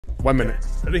1 minute.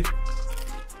 Ready?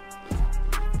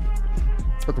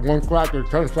 That's one cracker,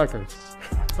 10 seconds.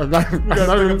 I'm not even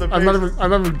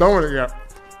done with it yet.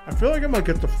 I feel like I might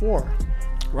get to 4.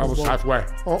 We're almost halfway.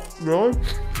 Oh, really?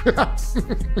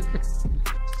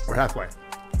 We're halfway.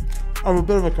 I'm a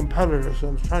bit of a competitor, so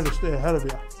I'm trying to stay ahead of you.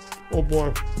 Oh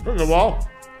boy. Hitting the wall.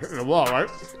 Hitting the wall, right?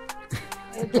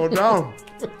 Go down.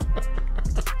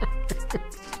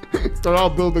 They're all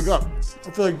building up.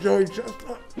 I feel like Joey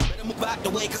Chestnut. Better move out the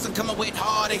way, cause I'm coming with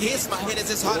harder hits. My head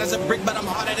is as hard as a brick, but I'm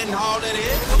harder than all it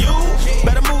is. You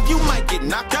better move, you might get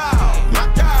knocked out.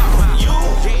 Knocked out. You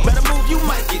better move, you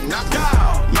might get knocked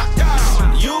out. Knocked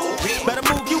out. You better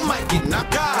move, you might get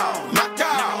knocked out. Knocked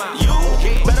out. You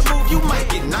better move, you might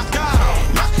get knocked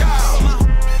out. Knocked out.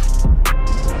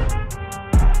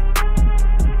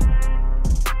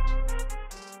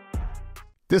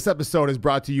 This episode is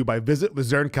brought to you by Visit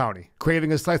Luzerne County.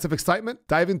 Craving a slice of excitement?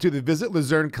 Dive into the Visit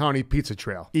Luzerne County Pizza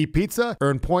Trail. Eat pizza,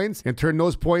 earn points, and turn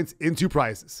those points into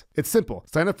prizes. It's simple.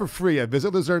 Sign up for free at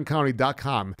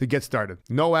visitluzernecounty.com to get started.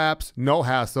 No apps, no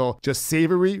hassle, just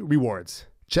savory rewards.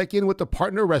 Check in with the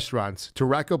partner restaurants to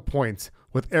rack up points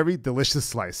with every delicious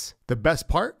slice. The best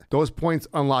part? Those points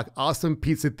unlock awesome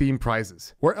pizza-themed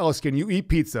prizes. Where else can you eat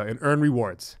pizza and earn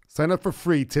rewards? Sign up for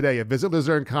free today at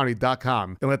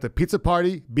visitluzernecounty.com and let the pizza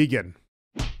party begin.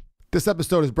 This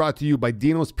episode is brought to you by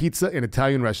Dino's Pizza and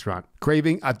Italian Restaurant.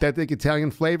 Craving authentic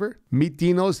Italian flavor? Meet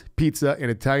Dino's Pizza and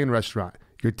Italian Restaurant,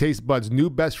 your taste bud's new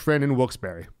best friend in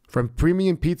Wilkes-Barre. From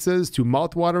premium pizzas to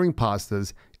mouth-watering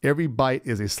pastas, every bite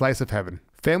is a slice of heaven.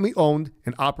 Family owned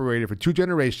and operated for 2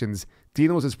 generations,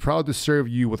 Dino's is proud to serve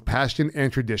you with passion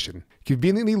and tradition.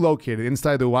 Conveniently located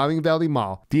inside the Wyoming Valley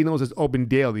Mall, Dino's is open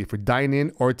daily for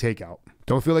dine-in or takeout.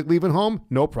 Don't feel like leaving home?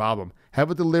 No problem. Have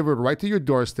it delivered right to your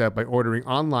doorstep by ordering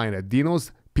online at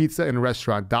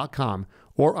dinospizzaandrestaurant.com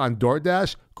or on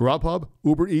DoorDash, Grubhub,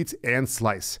 Uber Eats, and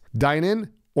Slice. Dine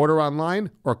in, order online,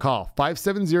 or call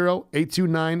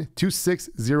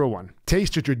 570-829-2601.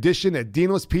 Taste your tradition at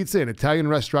Dino's Pizza and Italian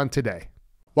Restaurant today.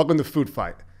 Welcome to Food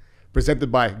Fight, presented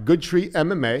by Good Tree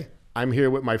MMA. I'm here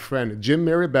with my friend Jim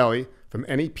Mirabelli from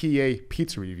NEPA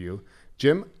Pizza Review.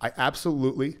 Jim, I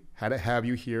absolutely had to have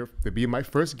you here to be my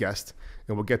first guest,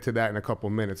 and we'll get to that in a couple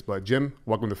minutes. But Jim,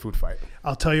 welcome to Food Fight.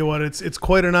 I'll tell you what, it's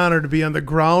quite an honor to be on the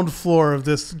ground floor of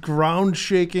this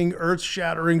ground-shaking,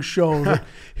 earth-shattering show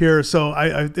here. So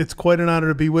it's quite an honor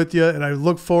to be with you, and I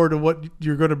look forward to what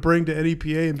you're going to bring to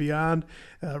NEPA and beyond.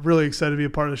 Really excited to be a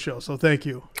part of the show. So thank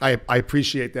you. I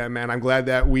appreciate that, man. I'm glad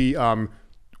that we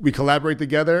collaborate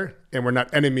together and we're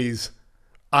not enemies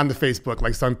on the Facebook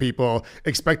like some people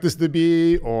expect us to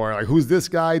be, or like, who's this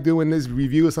guy doing this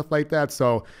review and stuff like that.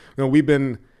 So, you know,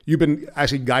 you've been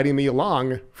actually guiding me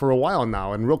along for a while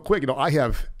now. And real quick, you know, I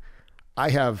have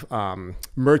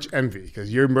merch envy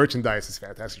because your merchandise is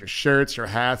fantastic. Your shirts, your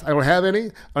hats. I don't have any.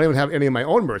 I don't even have any of my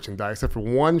own merchandise except for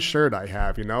one shirt I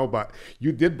have, you know, but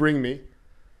you did bring me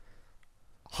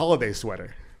holiday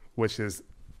sweater, which is,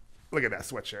 look at that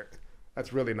sweatshirt.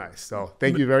 That's really nice. So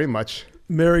thank you very much.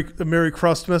 Merry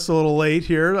Christmas, a little late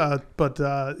here, but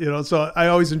you know, so I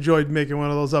always enjoyed making one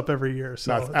of those up every year.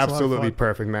 So that's absolutely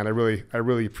perfect, man. I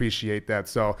really appreciate that.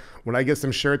 So when I get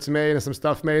some shirts made and some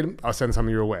stuff made, I'll send some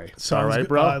your way. Sounds all right, good,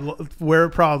 bro? Wear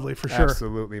it proudly for sure.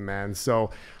 Absolutely, man.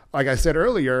 So like I said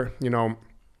earlier, you know,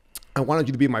 I wanted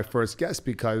you to be my first guest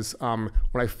because when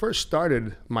I first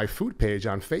started my food page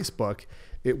on Facebook,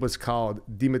 it was called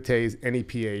DiMattia's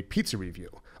NEPA Pizza Review.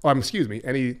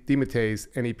 DiMattia's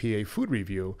NEPA Food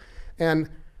Review. And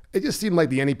it just seemed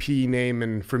like the NEPA name.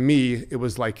 And for me, it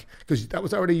was like, because that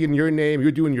was already in your name,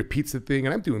 you're doing your pizza thing,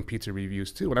 and I'm doing pizza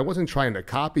reviews too. And I wasn't trying to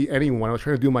copy anyone. I was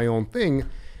trying to do my own thing.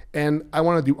 And I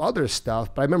want to do other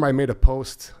stuff. But I remember I made a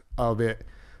post of it,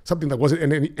 something that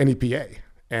wasn't in NEPA.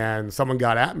 And someone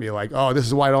got at me like, oh, this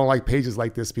is why I don't like pages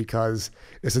like this, because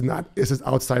this is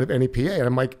outside of NEPA. And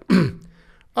I'm like,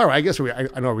 all right, I guess I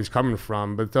know where he's coming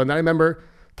from. But then I remember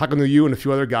talking to you and a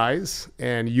few other guys,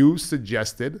 and you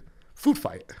suggested Food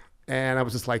Fight. And I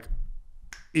was just like,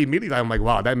 immediately, I'm like,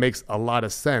 wow, that makes a lot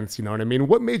of sense. You know what I mean?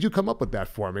 What made you come up with that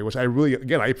for me? Which I really,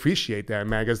 again, I appreciate that,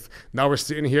 man, because now we're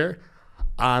sitting here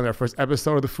on our first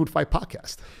episode of the Food Fight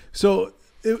podcast. So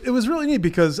it was really neat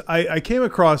because I came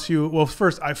across you. Well,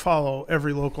 first, I follow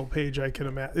every local page I can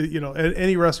imagine. You know,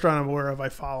 any restaurant I'm aware of, I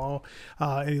follow.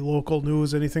 Any local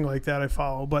news, anything like that, I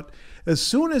follow. But as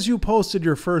soon as you posted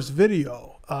your first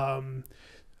video,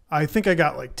 I think I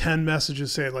got like 10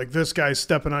 messages saying like, this guy's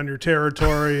stepping on your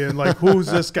territory and like, who's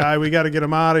this guy? We got to get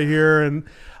him out of here. And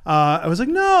I was like,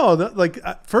 no,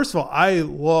 first of all, I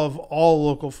love all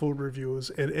local food reviews,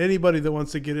 and anybody that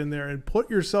wants to get in there and put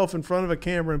yourself in front of a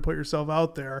camera and put yourself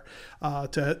out there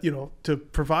to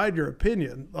provide your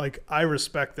opinion. Like, I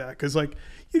respect that, because like,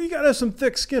 you got to have some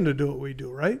thick skin to do what we do,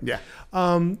 right? Yeah.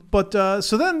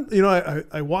 So then,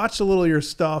 I watched a little of your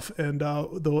stuff, and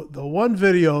the one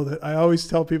video that I always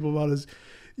tell people about is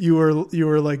you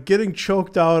were like getting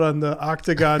choked out on the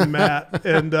octagon mat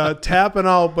and tapping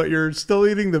out, but you're still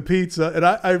eating the pizza. And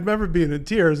I remember being in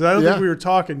tears. And I don't think we were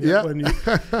talking yet when you.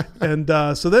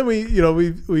 And so then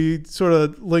we sort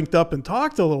of linked up and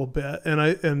talked a little bit,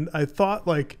 and I thought,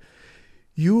 like,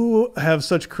 you have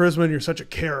such charisma and you're such a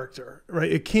character, right?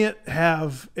 It can't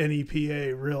have an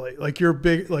EPA, really. Like, you're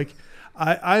big, like,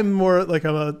 I'm more like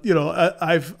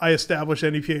I established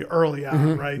NEPA early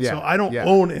on, right? Yeah. So I don't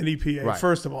own NEPA,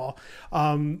 first of all.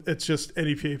 It's just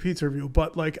NEPA Pizza Review.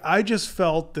 But like, I just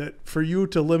felt that for you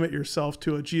to limit yourself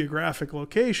to a geographic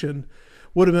location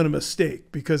would have been a mistake,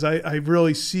 because I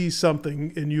really see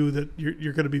something in you that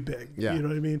you're going to be big. Yeah. You know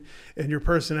what I mean? And your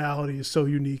personality is so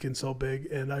unique and so big.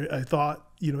 And I thought,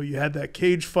 you had that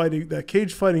cage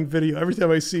fighting video. Every time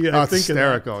I see it, I think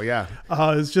hysterical. of Yeah.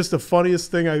 It's just the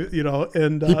funniest thing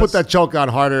and he put that choke on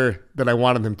harder than I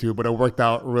wanted him to, but it worked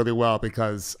out really well,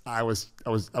 because I was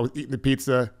eating the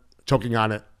pizza, choking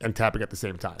on it, and tapping at the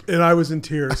same time. And I was in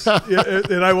tears.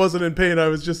 And I wasn't in pain. I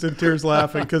was just in tears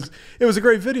laughing, because it was a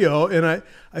great video. And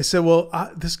I said, well,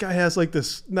 this guy has like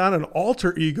this, not an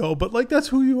alter ego, but like, that's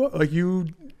who you are. Like, you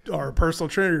are a personal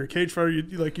trainer, you're a cage fighter,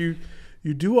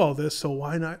 you do all this, so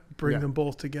why not bring them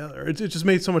both together? It just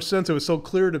made so much sense. It was so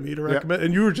clear to me to recommend,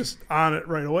 and you were just on it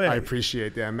right away. I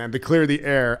appreciate that, man. To clear the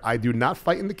air, I do not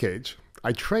fight in the cage.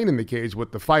 I train in the cage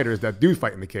with the fighters that do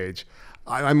fight in the cage.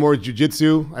 I'm more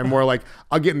jiu-jitsu. I'm more like,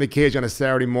 I'll get in the cage on a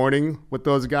Saturday morning with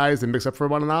those guys and mix up for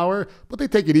about an hour, but they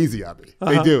take it easy on me.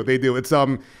 They do. It's,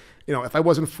 if I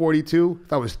wasn't 42,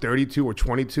 if I was 32 or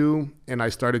 22, and I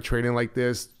started training like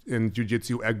this in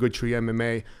jiu-jitsu at Good Tree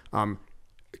MMA,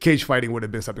 cage fighting would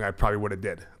have been something I probably would have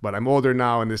did. But I'm older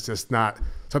now, and it's just not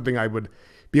something I would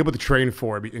be able to train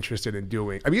for, be interested in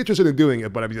doing. I'd be interested in doing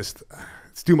it, but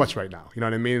it's too much right now. You know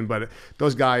what I mean? But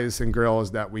those guys and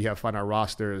girls that we have on our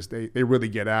rosters, they really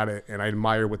get at it, and I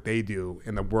admire what they do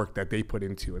and the work that they put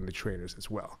into, and the trainers as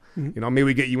well. Maybe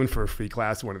we get you in for a free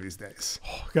class one of these days.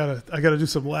 Oh, I gotta do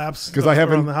some laps, because I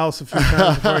haven't around the house a few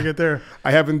times before I get there.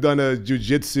 I haven't done a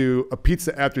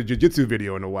pizza after jiu-jitsu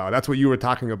video in a while. That's what you were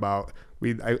talking about.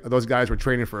 Those guys were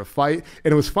training for a fight,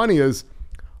 and it was funny is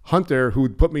Hunter, who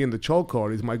put me in the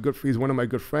chokehold, he's one of my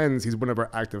good friends. He's one of our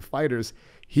active fighters.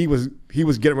 He was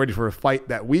getting ready for a fight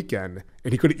that weekend,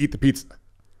 and he couldn't eat the pizza.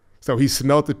 So he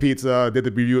smelled the pizza, did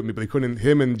the review with me, but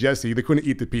him and Jesse, they couldn't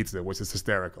eat the pizza, which is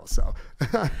hysterical. So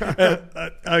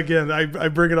again, I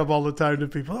bring it up all the time to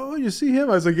people. Oh, you see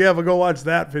him? I was like, yeah, but go watch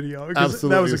that video. Absolutely,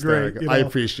 that was a great. I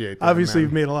appreciate that. Obviously, man.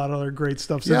 You've made a lot of other great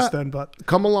stuff since then, but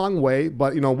come a long way.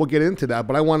 But we'll get into that.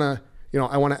 But I want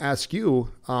to ask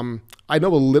you. I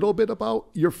know a little bit about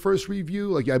your first review.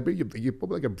 Like, you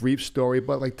put like a brief story,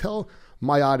 but like, tell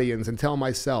my audience and tell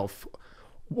myself,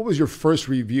 what was your first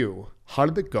review? How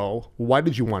did it go? Why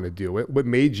did you want to do it? What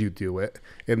made you do it?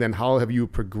 And then how have you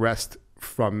progressed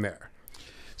from there?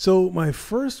 So my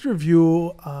first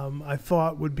review, I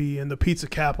thought would be in the pizza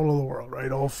capital of the world,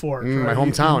 right? Old Fort, right? My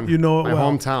hometown. You know it my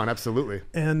well. hometown, absolutely.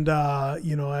 And, I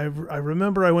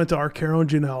remember I went to Arcaro and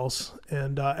Janelle's,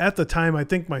 and at the time, I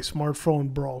think my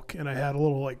smartphone broke, and I had a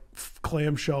little like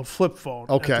clamshell flip phone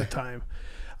at the time.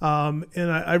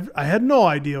 And I had no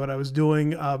idea what I was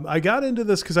doing. I got into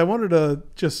this because I wanted to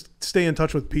just stay in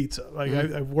touch with pizza. Like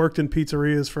I've worked in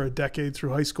pizzerias for a decade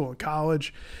through high school and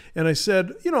college. And I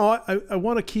said, I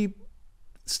want to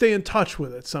stay in touch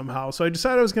with it somehow. So I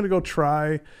decided I was going to go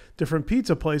try different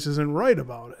pizza places and write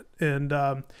about it. And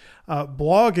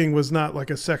blogging was not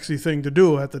like a sexy thing to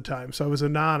do at the time. So I was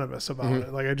anonymous about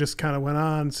it. Like I just kind of went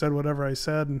on, said whatever I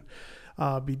said, and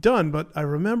be done. But I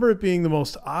remember it being the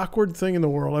most awkward thing in the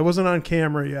world. I wasn't on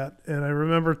camera yet. And I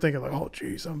remember thinking like, oh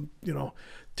geez, I'm,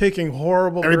 taking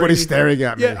horrible. Everybody's staring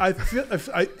at me. Yeah.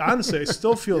 I honestly, I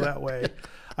still feel that way.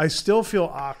 I still feel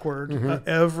awkward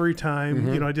every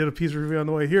time, I did a pizza review on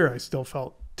the way here. I still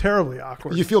felt terribly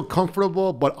awkward. You feel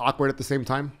comfortable, but awkward at the same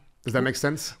time. Does that make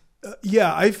sense?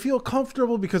 Yeah, I feel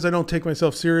comfortable because I don't take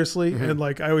myself seriously. And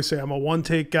like I always say, I'm a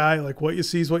one-take guy. Like what you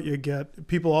see is what you get.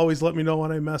 People always let me know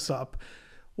when I mess up.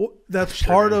 Well, that's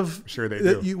part of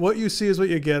they do. What you see is what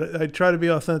you get. I try to be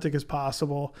authentic as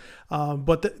possible.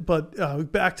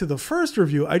 But back to the first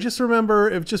review, I just remember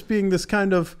it just being this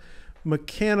kind of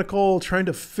mechanical, trying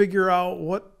to figure out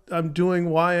what I'm doing,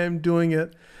 why I'm doing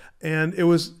it. And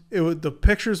the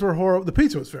pictures were horrible. The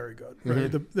pizza was very good.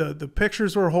 Right? The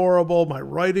pictures were horrible. My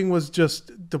writing was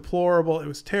just deplorable. It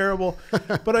was terrible.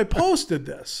 But I posted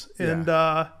this, and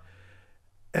I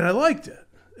liked it.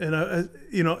 And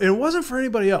it wasn't for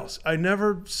anybody else. I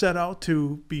never set out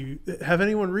to have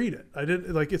anyone read it. I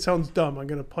didn't it sounds dumb. I'm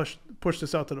going to push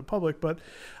this out to the public, but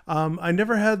I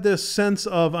never had this sense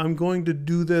of I'm going to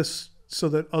do this so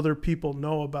that other people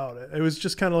know about it. It was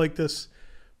just kind of like this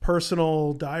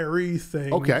personal diary thing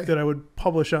that I would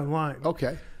publish online.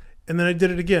 Okay. And then I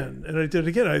did it again, and I did it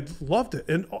again. I loved it,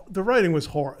 and the writing was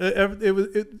horrible.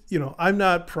 I'm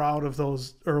not proud of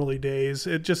those early days.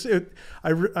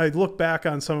 I look back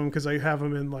on some of them because I have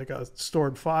them in like a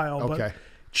stored file, but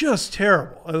just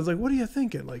terrible. I was like, "What are you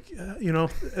thinking?"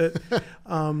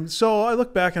 So I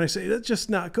look back and I say, "That's just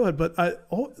not good." But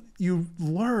you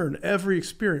learn every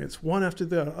experience one after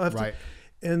the other. Right.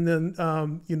 And then,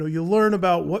 you learn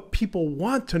about what people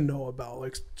want to know about,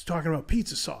 like talking about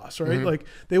pizza sauce, right? Like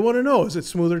they want to know, is it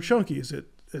smooth or chunky? Is it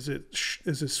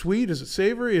sweet? Is it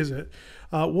savory?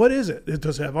 What is it?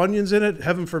 Does it have onions in it?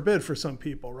 Heaven forbid for some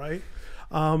people, right?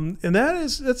 And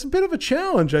that's a bit of a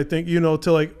challenge, I think,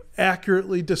 to like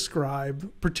accurately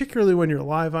describe, particularly when you're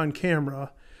live on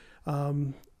camera,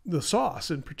 the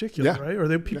sauce in particular, right?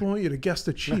 Or people want you to guess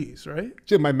the cheese, right?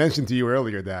 Jim, I mentioned to you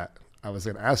earlier that I was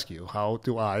going to ask you, how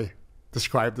do I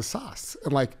describe the sauce?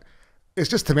 And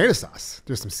it's just tomato sauce.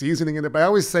 There's some seasoning in it, but I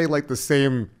always say like the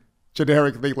same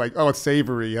generic thing, like, oh, it's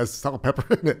savory, it has salt and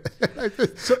pepper in it.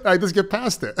 I just get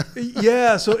past it.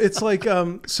 Yeah. So it's like,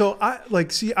 I'm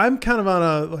kind of on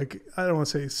a, I don't want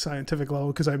to say scientific level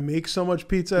because I make so much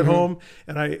pizza at home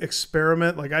and I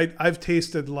experiment. Like I've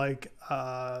tasted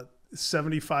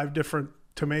 75 different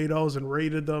tomatoes and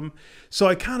rated them, so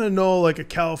I kind of know like a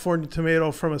California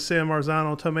tomato from a San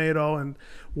Marzano tomato, and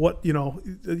what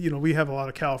we have a lot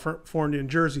of California and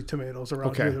Jersey tomatoes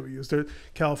around here that we use.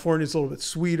 California's a little bit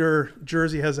sweeter.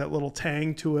 Jersey has that little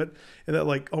tang to it, and that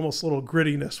like almost little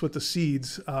grittiness with the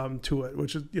seeds to it,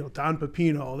 which is Don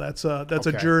Pepino. That's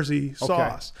a Jersey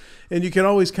sauce, and you can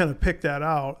always kind of pick that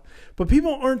out. But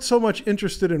people aren't so much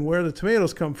interested in where the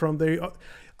tomatoes come from.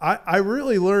 I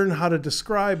really learn how to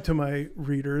describe to my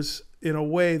readers in a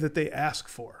way that they ask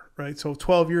for, right? So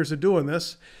 12 years of doing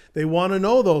this, they want to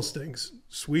know those things.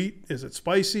 Sweet, is it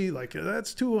spicy? Like,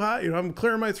 that's too hot. I'm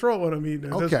clearing my throat when I'm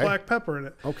eating it. There's black pepper in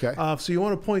it. Okay. So you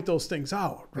want to point those things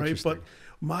out, right? But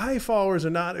my followers are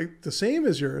not the same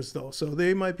as yours, though. So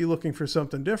they might be looking for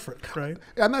something different, right?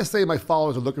 I'm not saying my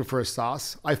followers are looking for a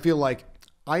sauce. I feel like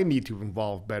I need to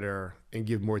involve better and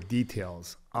give more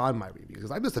details on my reviews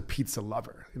because I'm just a pizza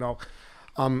lover.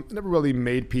 Never really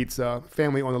made pizza.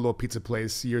 Family owned a little pizza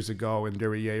place years ago in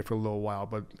Derriere for a little while,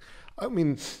 but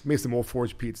made some old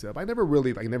forge pizza. But I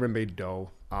never made dough.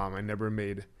 I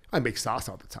make sauce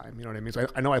all the time. You know what I mean? So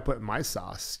I know I put my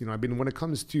sauce. When it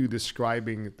comes to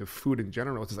describing the food in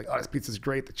general, it's just like, oh, this pizza's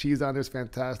great. The cheese on there is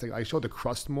fantastic. I show the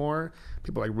crust more.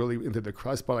 People are really into the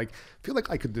crust, but I feel like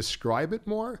I could describe it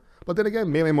more. But then again,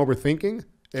 maybe I'm overthinking.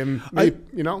 And I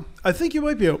think you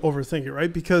might be overthinking,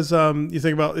 right? Because you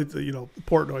think about it,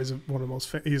 Portnoy is one of the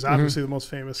most. He's obviously the most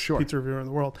famous pizza reviewer in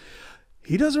the world.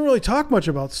 He doesn't really talk much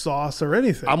about sauce or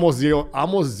anything. Almost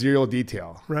zero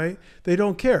detail. Right? They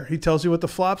don't care. He tells you what the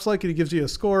flop's like and he gives you a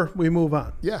score. We move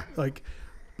on. Yeah.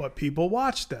 But people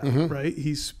watch that, right?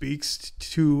 He speaks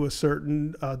to a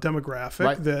certain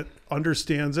demographic that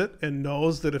understands it and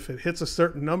knows that if it hits a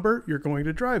certain number, you're going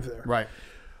to drive there. Right.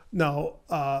 Now,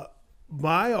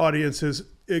 my audience is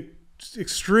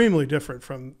extremely different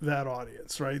from that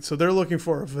audience, right? So they're looking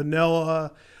for a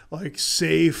vanilla,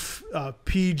 safe,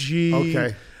 PG.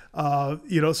 Okay.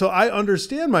 So I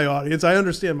understand my audience. I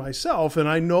understand myself, and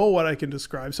I know what I can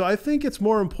describe. So I think it's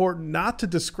more important not to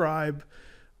describe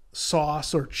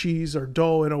sauce or cheese or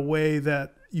dough in a way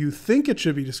that you think it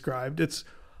should be described. It's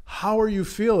how are you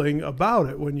feeling about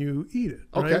it when you eat it,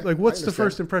 right? Okay. What's the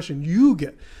first impression you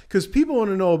get? Because people want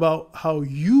to know about how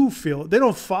you feel. They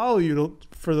don't follow you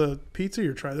for the pizza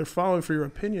you're trying. They're following for your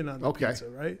opinion on the pizza,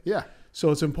 right? Yeah.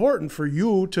 So it's important for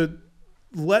you to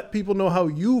let people know how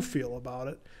you feel about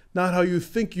it, not how you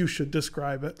think you should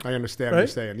describe it. I understand what you're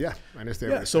saying. Yeah, I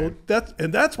understand what you're saying. So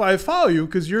that's why I follow you,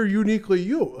 because you're uniquely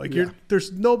you.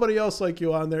 There's nobody else like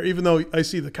you on there, even though I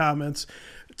see the comments.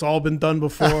 It's all been done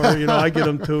before. I get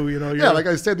them too. Yeah, like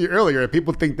I said to you earlier,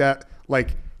 people think that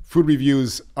food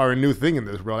reviews are a new thing in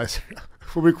this world.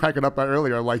 We were cracking up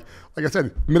earlier. Like I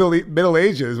said, Middle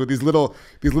Ages with these little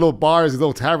bars, these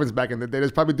little taverns back in the day.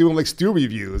 There's probably doing stew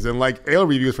reviews and ale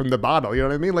reviews from the bottle. You know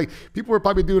what I mean? People were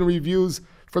probably doing reviews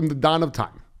from the dawn of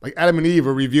time. Like Adam and Eve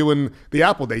were reviewing the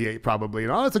apple they ate, probably.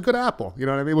 It's a good apple. You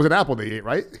know what I mean? It was an apple they ate,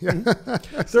 right?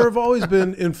 There have always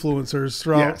been influencers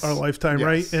throughout our lifetime,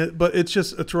 yes. right? But it's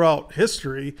just throughout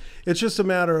history. It's just a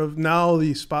matter of now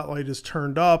the spotlight is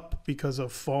turned up because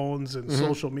of phones and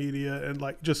social media and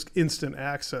like just instant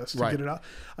access to get it out.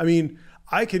 I mean,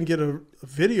 I can get a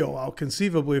video out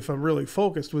conceivably if I'm really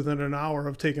focused within an hour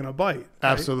of taking a bite. Right?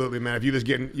 Absolutely, man. If you just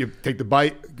you take the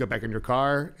bite, go back in your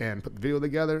car and put the video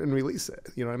together and release it.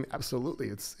 You know what I mean? Absolutely.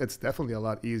 It's definitely a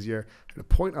lot easier. The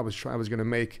point I was going to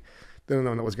make, didn't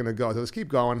know it was going to go. So let's keep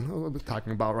going. What we're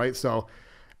talking about, right? So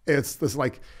it's this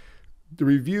like the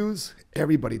reviews,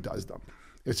 everybody does them.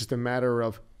 It's just a matter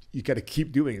of you got to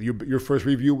keep doing it. Your first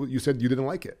review, you said you didn't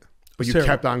like it, but you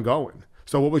kept on going.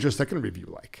 So what was your second review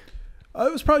like? It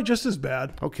was probably just as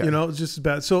bad. Okay. It was just as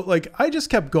bad. So like I just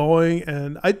kept going,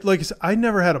 and like I said, I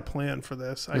never had a plan for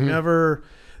this. I never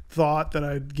thought that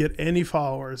I'd get any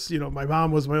followers. My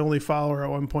mom was my only follower at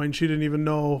one point. She didn't even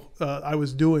know I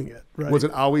was doing it. Right. Was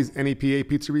it always NEPA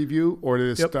Pizza Review, or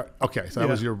did it start? Okay, so that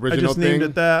was your original I just thing. named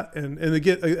it that, and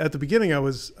again at the beginning I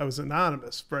was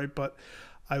anonymous, right? But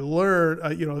I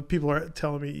learned, people are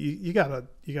telling me you gotta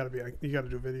do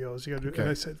videos, you gotta do. Okay. And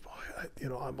I said, boy,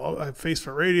 I'm face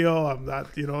for radio. I'm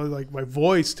not, like my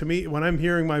voice to me, when I'm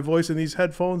hearing my voice in these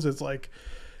headphones, it's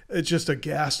just a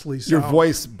ghastly sound. Your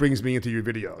voice brings me into your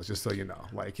videos, just so you know,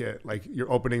 like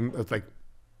you're opening, it's like,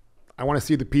 I want to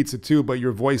see the pizza too, but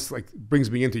your voice like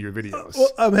brings me into your videos. Well,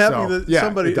 I'm happy that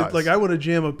somebody like I want to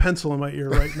jam a pencil in my ear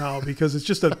right now because it's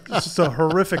just a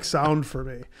horrific sound for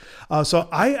me. So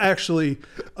I actually,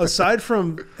 aside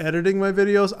from editing my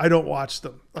videos, I don't watch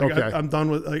them. Like I'm done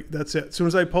with that's it. As soon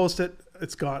as I post it,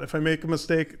 it's gone. If I make a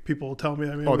mistake, people will tell me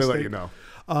I made a mistake. They let you know.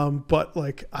 But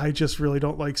like I just really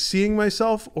don't like seeing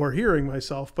myself or hearing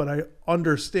myself. But I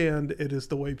understand it is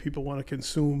the way people want to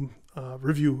consume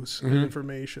reviews and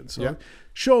information. So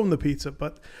show them the pizza,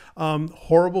 but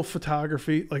horrible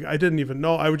photography. Like I didn't even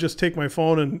know. I would just take my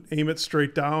phone and aim it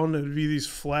straight down, and it'd be these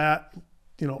flat,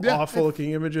 awful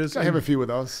looking images. I have a few of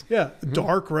those. Yeah,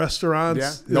 dark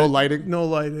restaurants. Yeah, no lighting. No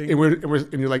lighting.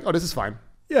 And you're like, oh, this is fine.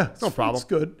 Yeah, no problem. It's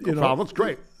good. No problem. It's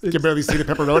great. You can barely see the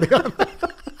pepperoni on it.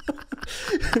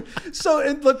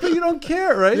 But you don't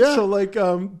care, right? Yeah. So like,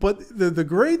 but the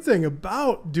great thing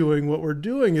about doing what we're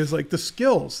doing is like the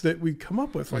skills that we come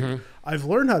up with. Like I've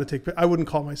learned how to take, I wouldn't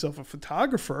call myself a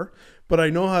photographer, but I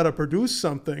know how to produce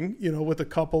something, with a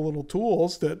couple little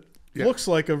tools that looks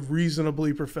like a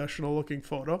reasonably professional looking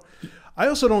photo. I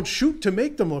also don't shoot to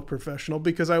make them look professional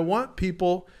because I want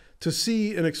people to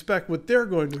see and expect what they're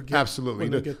going to get. Absolutely.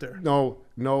 When they get there. No,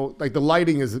 like the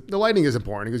lighting is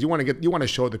important because you want to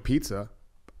show the pizza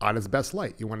on its best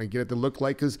light. You want to get it to look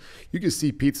like, because you can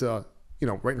see pizza,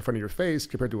 right in front of your face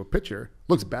compared to a picture.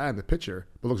 Looks bad in the picture,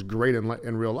 but looks great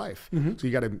in real life. So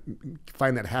you got to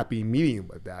find that happy medium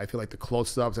with that. I feel like the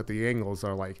close-ups at the angles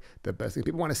are like the best thing.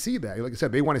 People want to see that. Like I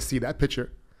said, they want to see that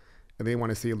picture, and they want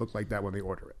to see it look like that when they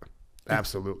order it.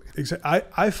 Absolutely. Exactly.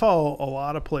 I follow a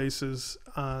lot of places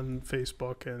on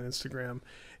Facebook and Instagram,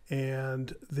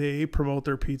 and they promote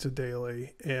their pizza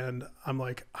daily. And I'm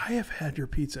like, I have had your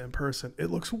pizza in person. It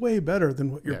looks way better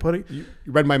than what you're putting. You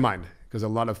read my mind, because a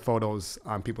lot of photos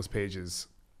on people's pages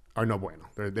are no bueno.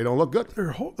 They don't look good.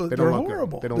 They're horrible. They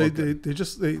don't look good.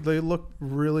 They look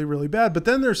really, really bad. But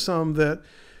then there's some that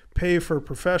pay for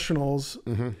professionals,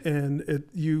 and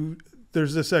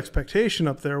there's this expectation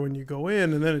up there when you go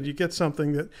in, and then you get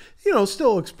something that,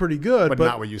 still looks pretty good. But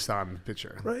not what you saw in the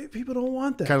picture. Right? People don't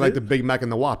want that. Kind of like the Big Mac and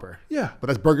the Whopper. Yeah. But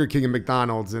that's Burger King and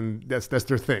McDonald's, and that's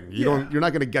their thing. You're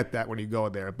not going to get that when you go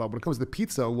there. But when it comes to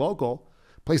pizza, local,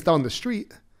 place down the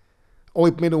street,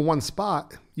 only made in one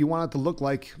spot, you want it to look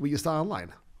like what you saw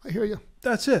online. I hear you.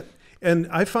 That's it. And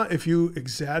I find if you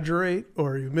exaggerate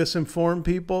or you misinform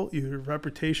people, your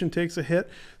reputation takes a hit.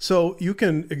 So you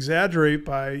can exaggerate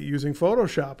by using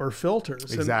Photoshop or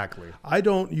filters. Exactly. And I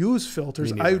don't use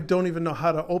filters. I don't even know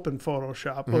how to open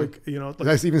Photoshop. Is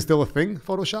that even still a thing,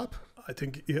 Photoshop? I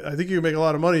think you can make a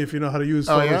lot of money if you know how to use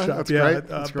Photoshop. Yeah?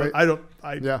 That's great. That's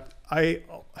great. But I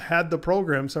had the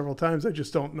program several times. I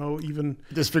just don't know even.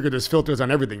 Just figured there's filters on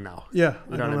everything now. Yeah,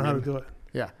 I don't know how to do it.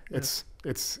 Yeah, it's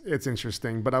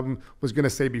interesting. But I was going to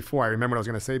say before, I remember what I was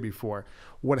going to say before,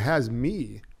 what has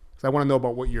me, because I want to know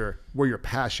about where your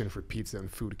passion for pizza and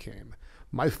food came.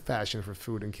 My passion for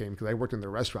food came because I worked in the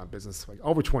restaurant business for like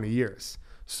over 20 years.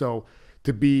 So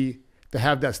to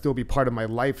have that still be part of my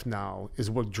life now is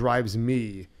what drives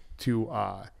me to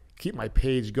keep my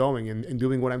page going and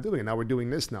doing what I'm doing. And now we're doing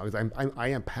this now because I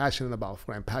am passionate about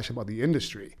food. I'm passionate about the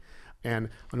industry. And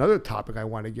another topic I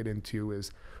want to get into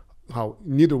is how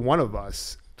neither one of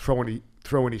us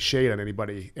throw any shade on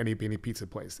anybody, any pizza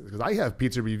places, because I have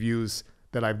pizza reviews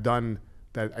that I've done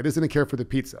that I just didn't care for the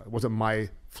pizza. It wasn't my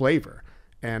flavor.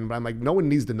 And I'm like, no one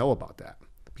needs to know about that,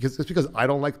 because just because I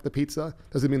don't like the pizza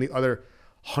doesn't mean the other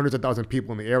hundreds of thousands of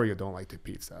people in the area don't like the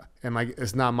pizza. And like,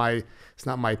 it's not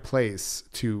my place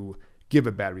to give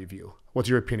a bad review. What's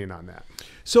your opinion on that?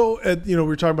 So, we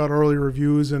were talking about early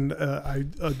reviews, and I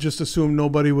just assumed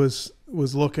nobody was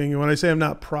looking. And when I say I'm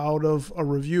not proud of a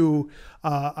review,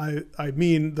 I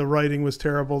mean the writing was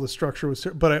terrible, the structure was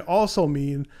terrible, but I also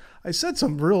mean I said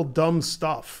some real dumb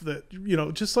stuff that,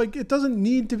 just like it doesn't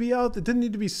need to be out. It didn't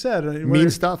need to be said. Mean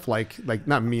stuff, like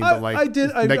not mean, but like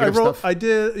negative stuff. I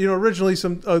did, originally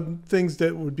some things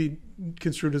that would be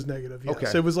construed as negative. Yes.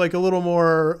 Okay. It was like a little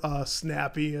more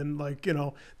snappy and like,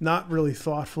 not really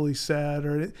thoughtfully said.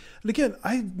 And again,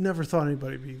 I never thought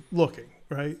anybody would be looking,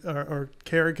 right, or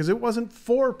caring, because it wasn't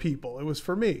for people. It was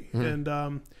for me. Mm-hmm.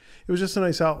 And it was just a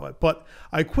nice outlet. But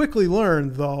I quickly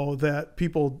learned, though, that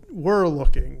people were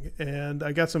looking, and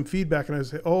I got some feedback, and I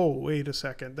said, oh, wait a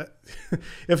second. That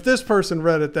if this person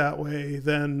read it that way,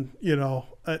 then,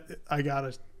 I got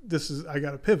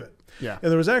to pivot. Yeah.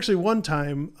 And there was actually one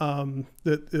time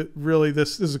that it really,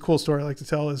 this is a cool story I like to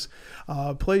tell, is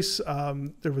a place,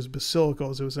 there was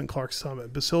Basilico's. It was in Clark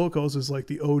Summit. Basilico's is like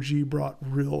the OG, brought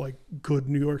real like good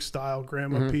New York style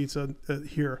grandma pizza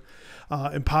here,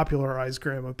 and popularized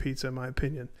grandma pizza, in my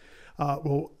opinion.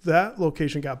 Well, that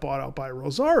location got bought out by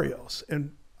Rosario's,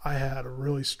 and I had a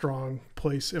really strong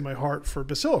place in my heart for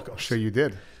Basilico's. Sure you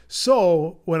did.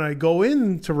 So when I go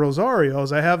into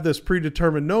Rosario's, I have this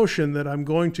predetermined notion that I'm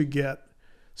going to get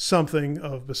something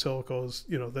of Basilico's,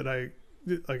 that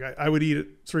I would eat it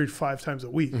 3 to 5 times a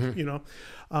week,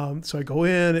 So I go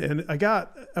in, and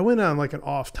I went on like an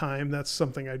off time. That's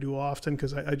something I do often,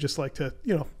 because I just like to,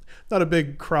 not a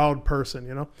big crowd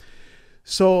person,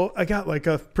 So I got like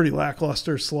a pretty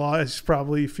lackluster slaw. It's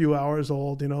probably a few hours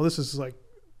old. This is like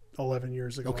 11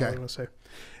 years ago, okay. I'm going to say.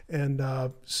 And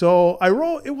so I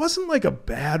wrote, it wasn't like a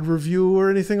bad review or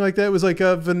anything like that. It was like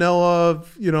a vanilla,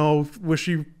 wish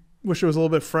it was a little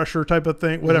bit fresher type of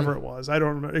thing, whatever it was. I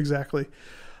don't remember exactly.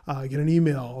 I get an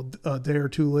email a day or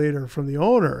two later from the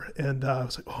owner, and I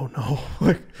was like, oh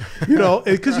no,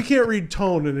 because you can't read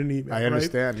tone in an email. I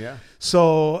understand, right? Yeah.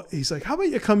 So he's like, how about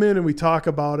you come in and we talk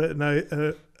about it?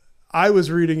 And I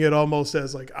was reading it almost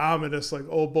as like ominous, like,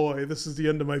 oh boy, this is the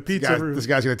end of my pizza. This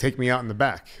guy's going to take me out in the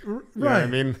back. You know what I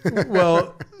mean?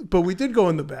 Well, but we did go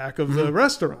in the back of the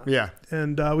restaurant. Yeah.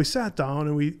 And we sat down,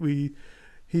 and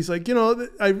he's like,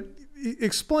 he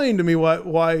explained to me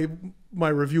why my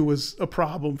review was a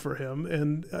problem for him.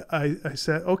 And I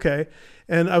said, okay.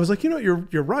 And I was like,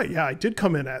 you're right. Yeah, I did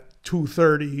come in at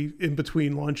 2:30 in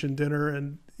between lunch and dinner,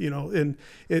 and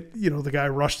the guy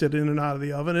rushed it in and out of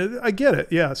the oven. I get it.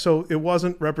 Yeah. So it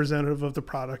wasn't representative of the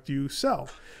product you sell.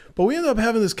 But we ended up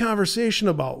having this conversation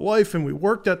about life, and we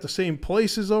worked at the same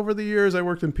places over the years. I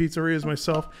worked in pizzerias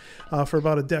myself for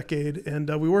about a decade, and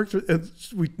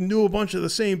we knew a bunch of the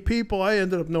same people. I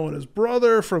ended up knowing his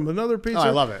brother from another pizza. Oh, I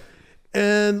love it.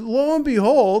 And lo and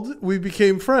behold, we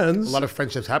became friends. A lot of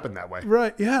friendships happen that way.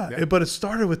 Right, yeah. But it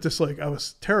started with this, like, I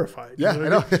was terrified. Yeah, I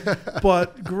know.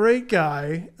 But great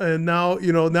guy. And now,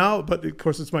 but of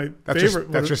course it's my favorite.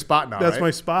 That's your spot now, That's right?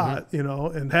 my spot,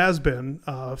 and has been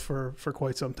for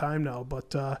quite some time now.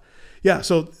 But yeah,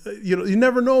 so, you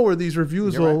never know where these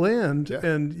reviews will land. Yeah.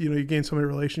 And, you gain so many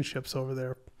relationships over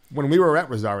there. When we were at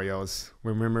Rosario's,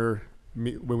 remember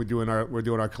when we're doing our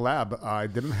collab, I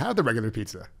didn't have the regular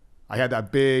pizza. I had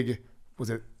that big, was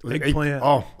it eggplant?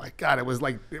 Oh my God, it was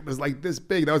like this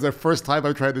big. That was the first time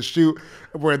I tried to shoot.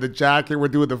 I'm wearing the jacket. We're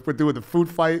doing the food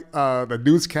fight, the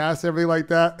newscast, everything like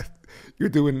that. You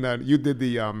did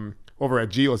the over at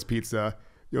Gio's Pizza.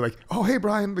 You're like, oh hey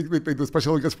Brian, like the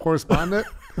special guest correspondent.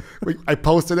 I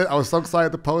posted it. I was so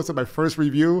excited to post it. My first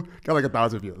review got like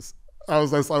 1,000 views. I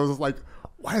was just like,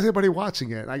 why is everybody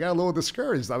watching it? And I got a little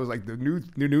discouraged. I was like, the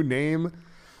new name.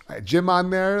 I had Jim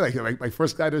on there, like my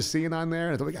first guy they're seeing on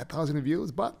there. I thought we got 1,000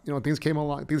 views, but things came a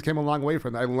long way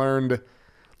from that. I learned,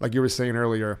 like you were saying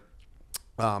earlier,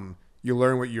 you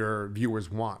learn what your viewers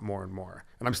want more and more,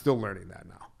 and I'm still learning that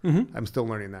now. Mm-hmm. I'm still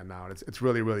learning that now, and it's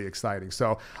really, really exciting.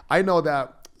 So I know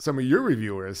that some of your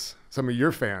reviewers, some of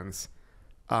your fans,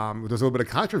 there's a little bit of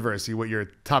controversy with your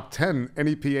top 10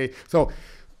 NEPA. So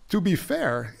to be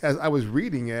fair, as I was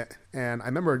reading it, and I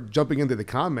remember jumping into the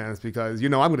comments because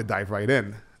I'm going to dive right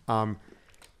in.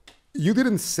 You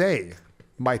didn't say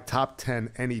my top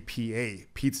 10 NEPA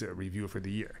pizza review for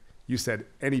the year. You said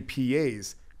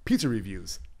NEPA's pizza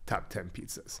reviews, top 10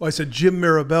 pizzas. Well, I said Jim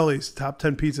Mirabelli's top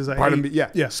 10 pizzas I ate. Pardon me,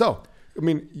 yeah. So, I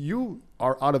mean, you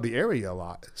are out of the area a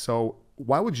lot. So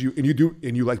why would you,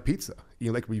 and you like pizza,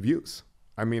 you like reviews.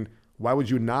 I mean, why would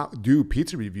you not do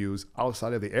pizza reviews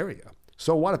outside of the area?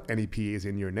 So what if NEP is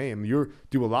in your name? You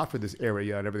do a lot for this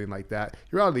area and everything like that.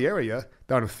 You're out of the area,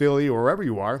 down in Philly or wherever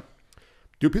you are,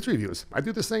 do pizza reviews. I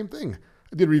do the same thing.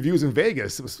 I did reviews in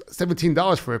Vegas. It was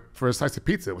 $17 for a slice of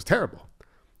pizza. It was terrible.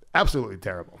 Absolutely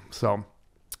terrible. So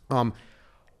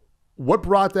what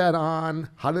brought that on?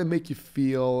 How did it make you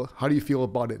feel? How do you feel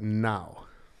about it now?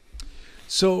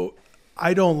 So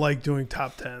I don't like doing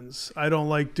top 10s. I don't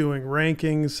like doing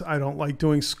rankings. I don't like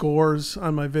doing scores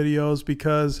on my videos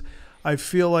because I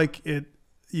feel like it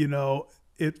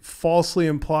falsely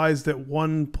implies that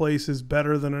one place is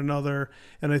better than another.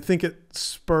 And I think it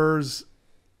spurs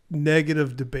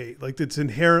negative debate. Like it's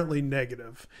inherently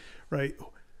negative, right?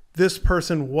 This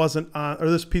person wasn't on, or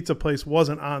this pizza place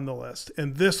wasn't on the list,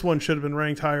 and this one should have been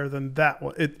ranked higher than that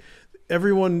one.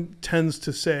 Everyone tends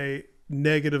to say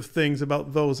negative things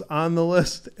about those on the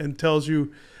list and tells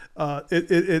you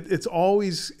it's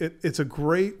a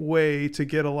great way to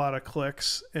get a lot of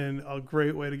clicks and a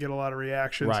great way to get a lot of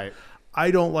reactions. Right.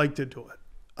 I don't like to do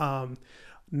it.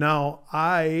 Now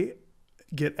I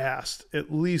get asked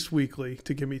at least weekly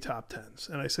to give me top 10s.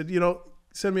 And I said,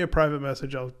 send me a private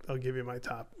message. I'll give you my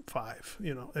top 5,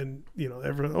 and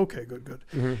everyone, okay, good.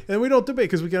 Mm-hmm. And we don't debate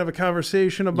because we can have a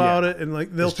conversation about it. And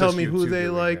like, they'll tell me who they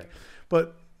like, it.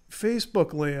 But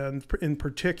Facebook land in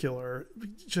particular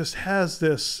just has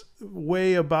this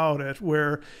way about it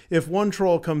where if one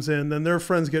troll comes in, then their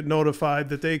friends get notified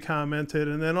that they commented,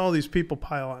 and then all these people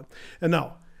pile on. And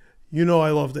now, I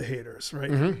love the haters, right?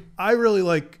 Mm-hmm. I really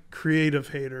like creative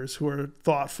haters who are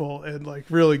thoughtful and like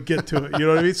really get to it. You know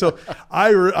what I mean? So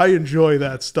I enjoy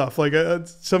that stuff. Like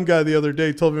some guy the other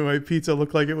day told me my pizza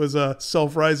looked like it was a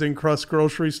self-rising crust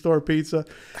grocery store pizza,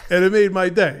 and it made my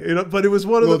day. But it was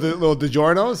one of the little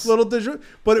DiGiorno's,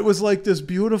 but it was like this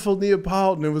beautiful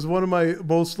Neapolitan. It was one of my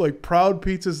most like proud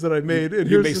pizzas that I made. And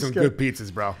you make some good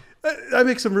pizzas, bro. I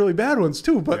make some really bad ones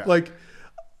too, but like.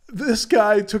 This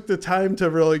guy took the time to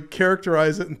really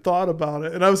characterize it and thought about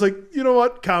it. And I was like, you know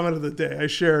what? Comment of the day. I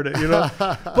shared it,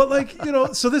 But like,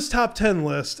 so this top 10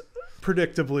 list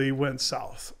predictably went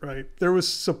south, right? There was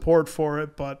support for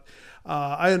it, but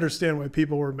I understand why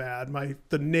people were mad.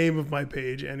 The name of my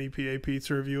page, NEPA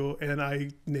Pizza Review, and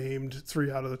I named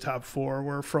 3 out of the top 4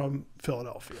 were from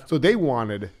Philadelphia. So they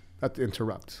wanted, not to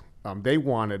interrupt, they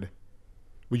wanted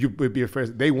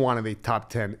a top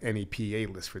 10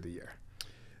 NEPA list for the year.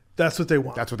 That's what they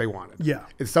wanted. That's what they wanted. Yeah.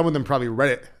 And some of them probably read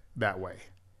it that way.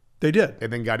 They did.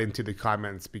 And then got into the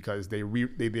comments because they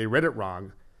read it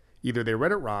wrong. Either they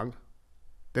read it wrong,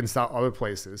 then saw other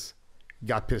places,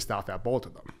 got pissed off at both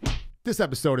of them. This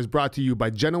episode is brought to you by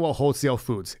Genoa Wholesale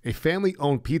Foods, a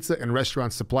family-owned pizza and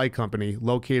restaurant supply company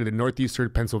located in northeastern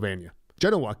Pennsylvania.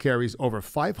 Genoa carries over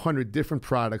 500 different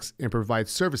products and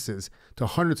provides services to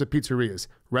hundreds of pizzerias,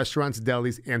 restaurants,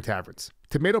 delis, and taverns.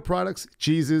 Tomato products,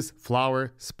 cheeses,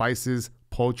 flour, spices,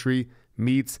 poultry,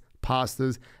 meats,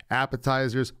 pastas,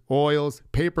 appetizers, oils,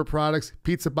 paper products,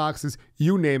 pizza boxes,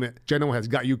 you name it, Genoa has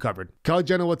got you covered. Call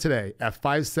Genoa today at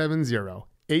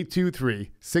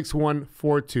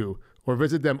 570-823-6142 or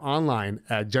visit them online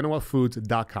at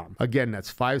genoafoods.com. Again,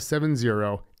 that's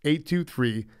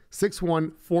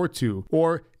 570-823-6142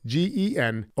 or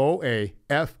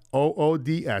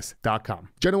GENOAFOODS.com.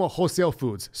 Genoa Wholesale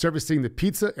Foods, servicing the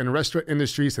pizza and restaurant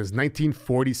industry since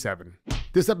 1947.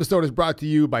 This episode is brought to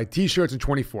you by T-Shirts and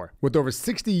 24. With over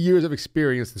 60 years of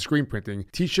experience in screen printing,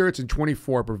 T-Shirts and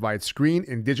 24 provides screen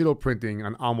and digital printing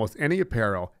on almost any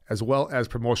apparel, as well as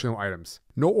promotional items.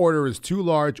 No order is too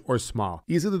large or small.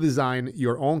 Easy to design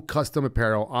your own custom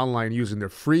apparel online using their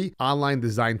free online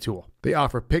design tool. They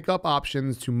offer pickup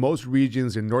options to most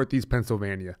regions in Northeast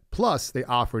Pennsylvania. Plus, they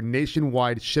offer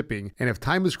nationwide shipping, and if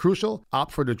time is crucial,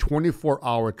 opt for the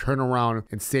 24-hour turnaround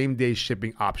and same-day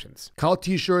shipping options. Call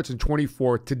T-Shirts and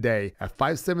 24 today at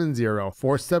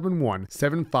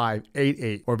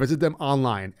 570-471-7588 or visit them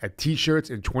online at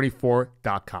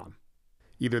tshirtsand24.com.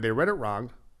 Either they read it wrong,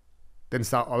 then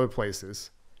saw other places,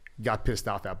 got pissed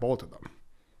off at both of them.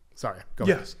 Sorry, go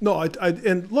ahead. Yes. No,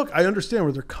 and look, I understand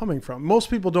where they're coming from.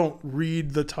 Most people don't read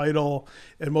the title,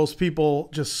 and most people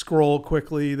just scroll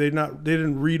quickly. They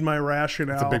didn't read my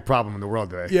rationale. It's a big problem in the world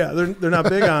today. Yeah, they're not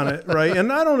big on it, right?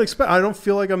 And I don't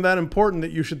feel like I'm that important that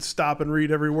you should stop and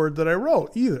read every word that I wrote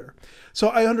either. So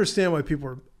I understand why people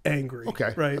are angry.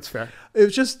 Okay, right? That's fair. It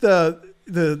was just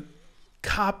the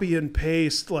copy and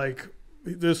paste, like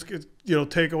this,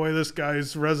 take away this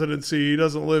guy's residency. He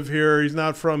doesn't live here. He's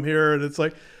not from here, and it's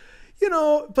like, You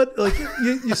know, but like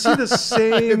you see the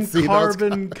same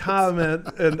carbon comment,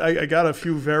 and I got a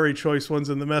few very choice ones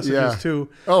in the messages too.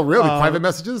 Oh, really? Private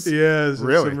messages? Yeah,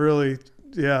 really? Some really,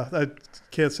 yeah. I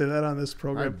can't say that on this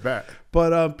program. I bet.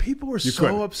 But people were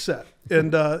so upset,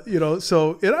 and you know,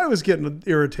 and I was getting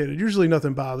irritated. Usually,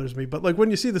 nothing bothers me, but like when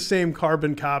you see the same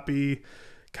carbon copy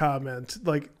comment,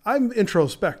 like I'm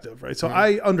introspective, right? So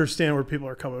I understand where people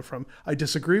are coming from. I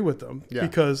disagree with them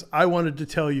because I wanted to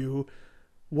tell you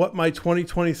what my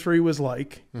 2023 was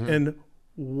like and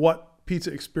what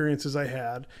pizza experiences I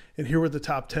had, and here were the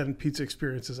top 10 pizza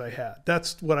experiences I had.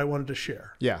 That's what I wanted to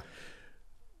share. Yeah.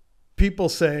 People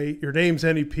say your name's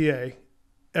NEPA,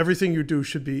 everything you do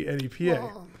should be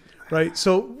NEPA, right?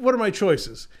 So what are my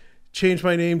choices? Change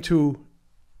my name to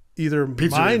either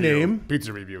my name,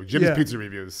 Pizza Review, Jim's Pizza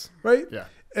Reviews, right? Yeah.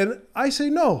 And I say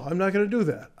no, I'm not going to do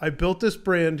that. I built this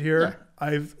brand here.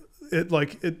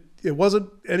 It wasn't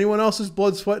anyone else's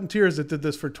blood, sweat, and tears that did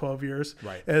this for 12 years.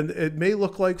 Right. And it may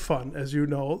look like fun, as you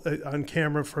know, on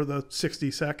camera for the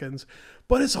 60 seconds,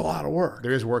 but it's a lot of work.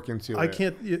 There is work into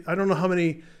it. I don't know how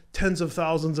many tens of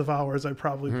thousands of hours I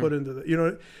probably put into that, you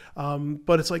know,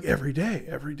 but it's like every day,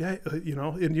 you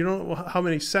know, and you don't know how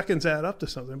many seconds add up to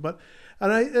something.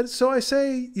 So I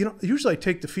say, you know, usually I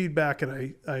take the feedback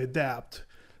and I adapt,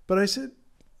 but I said,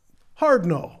 hard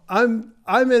no. I'm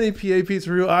NEPA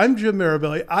Pizza Review. I'm Jim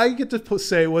Mirabelli. I get to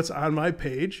say what's on my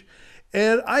page,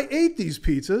 and I ate these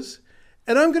pizzas,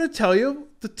 and I'm going to tell you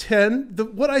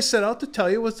what I set out to tell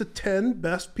you was the 10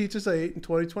 best pizzas I ate in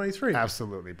 2023.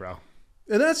 Absolutely, bro.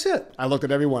 And that's it. I looked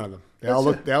at every one of them. They all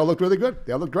looked really good.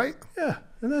 They all look great. Yeah,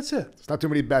 and that's it. There's not too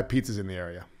many bad pizzas in the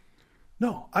area.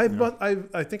 No, I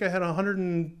think I had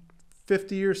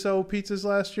 150 or so pizzas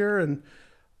last year, and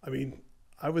I mean,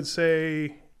 I would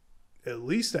say at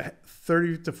least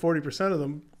 30 to 40% of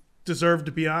them deserve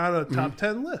to be on a top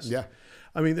 10 list. Yeah.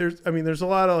 I mean, there's a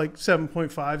lot of like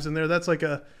 7.5s in there. That's like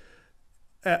a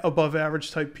above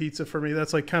average type pizza for me.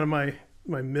 That's like kind of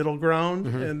my middle ground.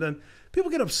 And then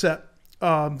people get upset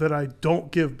that I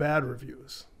don't give bad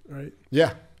reviews, right?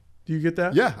 Yeah. Do you get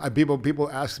that? Yeah.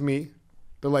 People ask me,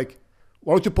 they're like,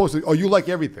 why don't you post it? Oh, you like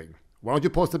everything. Why don't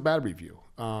you post a bad review?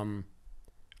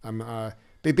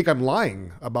 They think I'm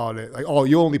lying about it. Like, oh,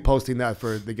 you're only posting that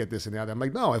to get this and that. I'm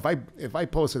like, no, if I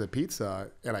posted a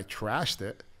pizza and I trashed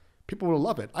it, people will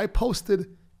love it. I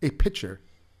posted a picture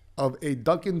of a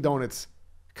Dunkin' Donuts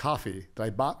coffee that I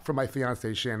bought for my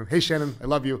fiance, Shannon. Hey, Shannon, I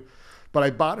love you. But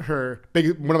I bought her,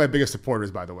 one of my biggest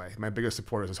supporters, by the way, my biggest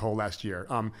supporters this whole last year.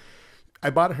 I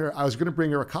bought her, I was going to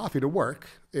bring her a coffee to work.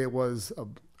 It was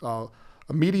a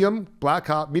medium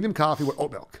medium coffee with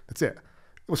oat milk. That's it.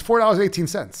 It was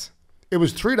 $4.18. It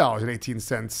was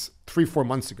 $3.18 3-4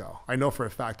 months ago. I know for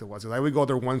a fact it was. I would go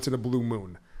there once in a blue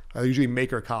moon. I usually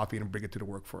make her coffee and bring it to the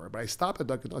work for her. But I stopped at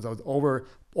Dunkin' Donuts. I was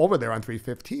over there on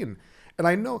 $3.15. And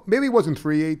I know maybe it wasn't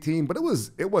 $3.18, but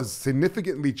it was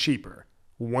significantly cheaper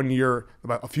 1 year,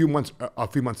 about a few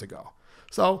months ago.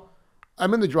 So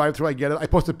I'm in the drive-thru. I get it. I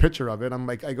post a picture of it. I'm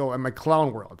my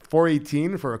clown world.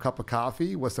 $4.18 for a cup of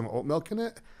coffee with some oat milk in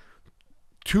it.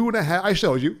 2.5. I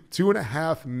showed you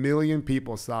 2.5 million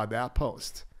people saw that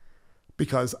post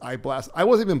because I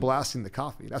wasn't even blasting the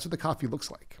coffee. That's what the coffee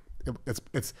looks like.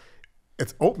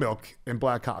 It's oat milk and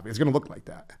black coffee. It's gonna look like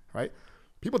that, right?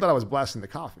 People thought I was blasting the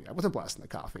coffee. I wasn't blasting the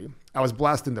coffee. I was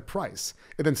blasting the price.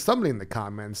 And then somebody in the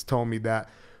comments told me that,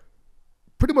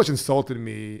 pretty much insulted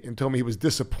me and told me he was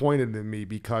disappointed in me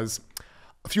because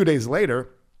a few days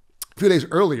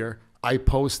earlier, I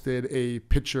posted a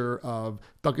picture of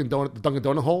the Dunkin'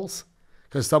 Donut holes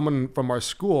because someone from our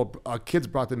school, kids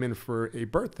brought them in for a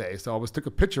birthday. So I took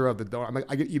a picture of the donut. I'm like,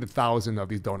 I could eat 1,000 of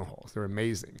these donut holes. They're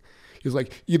amazing. He was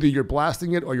like, either you're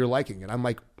blasting it or you're liking it. I'm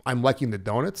like, I'm liking the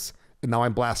donuts and now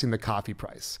I'm blasting the coffee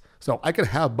price. So I could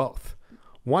have both.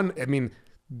 One, I mean,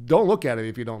 don't look at it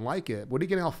if you don't like it. What are you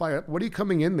getting all fired up? What are you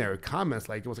coming in there? Comments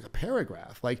like it was like a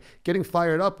paragraph, like getting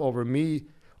fired up over me.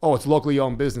 Oh, it's locally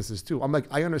owned businesses too. I'm like,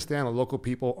 I understand local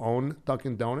people own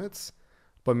Dunkin' Donuts,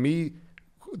 but me,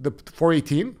 the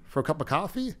 $4.18 for a cup of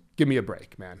coffee, give me a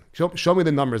break, man. Show me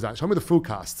the numbers on. Show me the food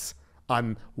costs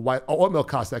on why oat milk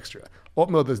costs extra. Oat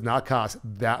milk does not cost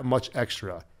that much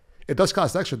extra. It does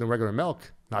cost extra than regular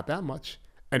milk, not that much.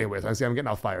 Anyways, I'm getting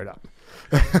all fired up.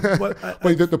 But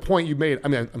the point you made,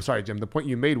 I'm sorry, Jim. The point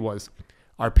you made was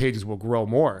our pages will grow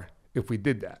more if we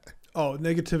did that. Oh,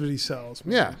 negativity sells.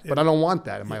 Man. Yeah, but I don't want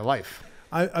that in my life.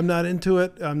 I'm not into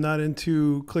it. I'm not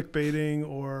into clickbaiting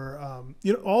or,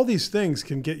 all these things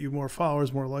can get you more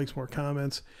followers, more likes, more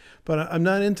comments. But I'm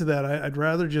not into that. I'd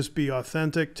rather just be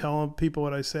authentic, tell people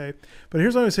what I say. But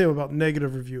here's what I say about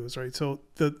negative reviews, right? So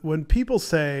when people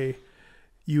say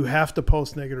you have to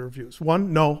post negative reviews.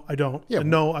 One, no, I don't. Yeah, and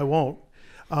no, I won't.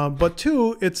 But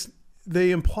two,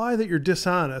 they imply that you're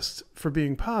dishonest for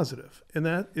being positive. And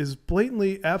that is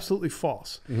blatantly, absolutely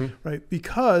false, right?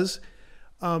 Because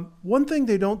one thing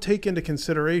they don't take into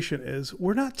consideration is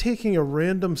we're not taking a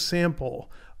random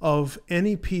sample of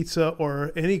any pizza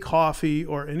or any coffee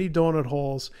or any donut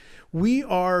holes. We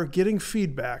are getting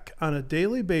feedback on a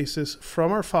daily basis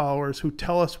from our followers who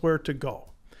tell us where to go.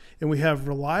 And we have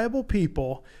reliable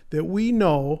people that we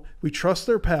know, we trust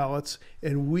their palates,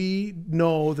 and we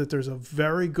know that there's a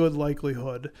very good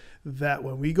likelihood that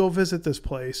when we go visit this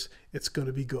place, it's going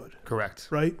to be good. Correct.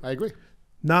 Right? I agree.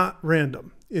 Not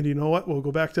random. And you know what? We'll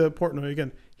go back to Portnoy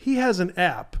again. He has an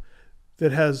app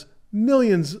that has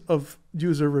millions of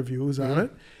user reviews on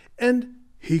it, and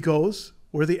he goes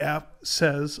where the app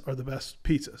says are the best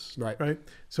pizzas. Right?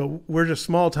 So we're just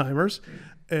small timers,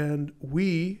 and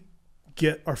we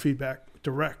get our feedback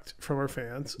direct from our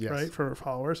fans, right? From our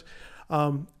followers.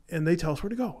 And they tell us where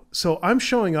to go. So I'm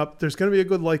showing up. There's going to be a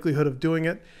good likelihood of doing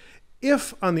it.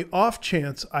 If on the off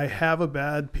chance I have a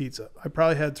bad pizza, I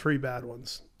probably had 3 bad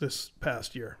ones this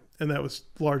past year. And that was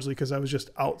largely because I was just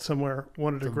out somewhere,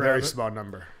 wanted to grab it. Very small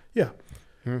number. Yeah.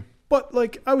 But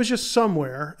like I was just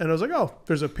somewhere and I was like, oh,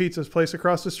 there's a pizza place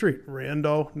across the street.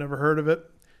 Rando, never heard of it.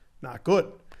 Not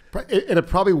good. And it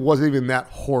probably wasn't even that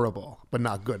horrible, but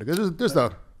not good. Because there's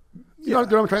you know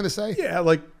what I'm trying to say? Yeah,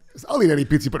 like I'll eat any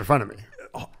pizza you put in front of me.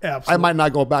 Oh, absolutely. I might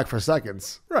not go back for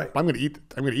seconds. Right. But I'm gonna eat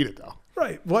it though.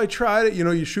 Right. Well, I tried it. You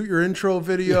know, you shoot your intro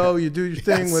video, you do your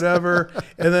thing, whatever,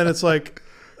 and then it's like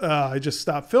I just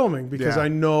stopped filming because I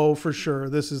know for sure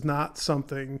this is not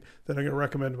something that I'm going to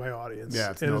recommend to my audience.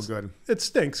 Yeah, it's no good. It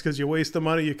stinks because you waste the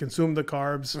money, you consume the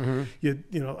carbs. You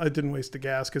know, I didn't waste the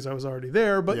gas because I was already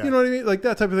there, but you know what I mean, like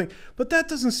that type of thing. But that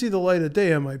doesn't see the light of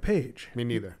day on my page. Me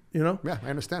neither. You know? Yeah, I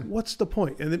understand. What's the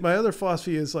point? And then my other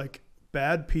philosophy is like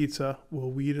bad pizza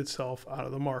will weed itself out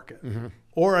of the market,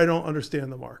 or I don't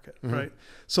understand the market, right?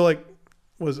 So like.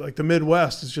 Was like the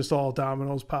Midwest is just all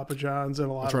Domino's, Papa John's, and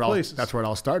a lot of places. That's where it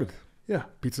all started. Yeah.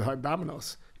 Pizza Hut,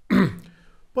 Domino's.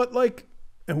 But like,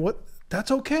 that's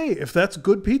okay. If that's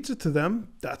good pizza to them,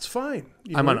 that's fine.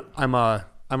 I'm an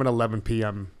 11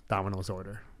 p.m. Domino's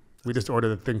order. We just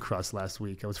ordered a thin crust last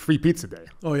week. It was free pizza day.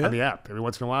 Oh, yeah? On the app. Every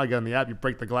once in a while, you get on the app, you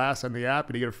break the glass on the app,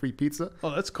 and you get a free pizza.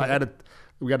 Oh, that's cool.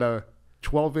 We got a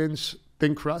 12-inch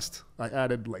thin crust. I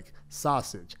added like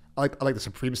sausage. I like the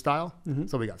Supreme style.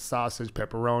 So we got sausage,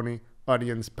 pepperoni,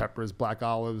 onions, peppers, black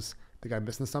olives. Think I'm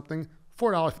missing something?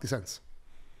 $4.50.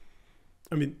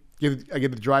 I mean, I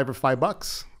give the driver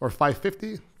 $5 or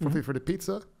 $5.50 for the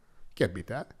pizza. Can't beat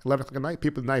that. 11 o'clock at night,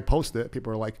 people tonight post it.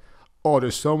 People are like, "Oh,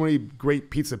 there's so many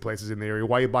great pizza places in the area.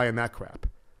 Why are you buying that crap?"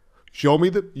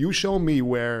 You show me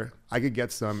where I could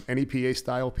get some NEPA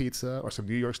style pizza or some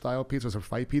New York style pizza or some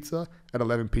fried pizza at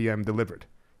 11 p.m. delivered,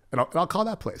 and I'll call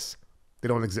that place. They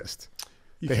don't exist.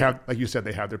 They have, like you said,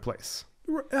 they have their place.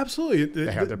 Absolutely.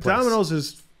 They have their place. Domino's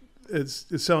is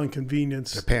selling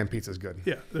convenience. The pan pizza is good.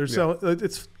 Yeah, they're selling.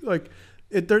 It's like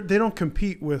they don't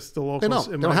compete with the locals.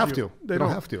 They don't have to. They don't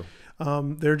have to.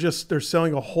 They're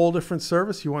selling a whole different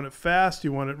service. You want it fast.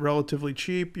 You want it relatively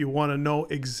cheap. You want to know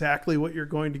exactly what you're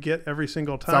going to get every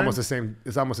single time.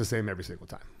 It's almost the same every single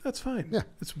time. That's fine. Yeah,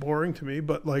 it's boring to me,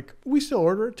 but like we still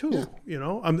order it too. Yeah. You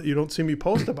know, you don't see me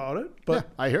post about it, but yeah,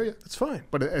 I hear you. It's fine.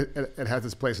 But it has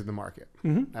its place in the market.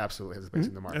 Absolutely has its place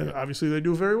in the market. And obviously, they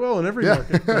do very well in every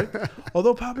market. Right?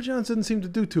 Although Papa John's didn't seem to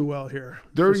do too well here.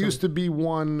 There used to be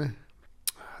one.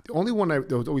 The only one there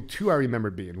was only 2 I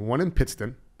remember being. One in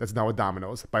Pittston. That's now a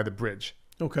Domino's by the bridge.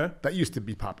 Okay. That used to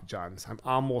be Papa John's. I'm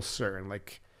almost certain.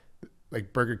 Like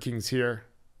Burger King's here,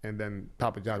 and then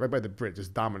Papa John's right by the bridge is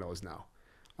Domino's now.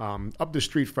 Up the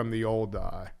street from the old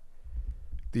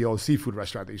seafood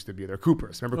restaurant that used to be there,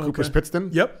 Cooper's. Remember Cooper's Pittston?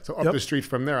 Yep. So up the street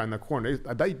from there on the corner,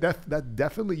 that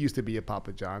definitely used to be a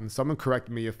Papa John's. Someone correct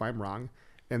me if I'm wrong.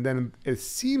 And then it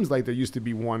seems like there used to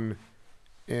be one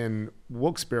in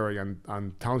Wilkes-Barre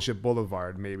on Township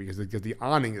Boulevard, maybe because the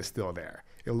awning is still there.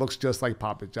 It looks just like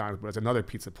Papa John's, but it's another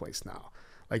pizza place now.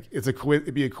 Like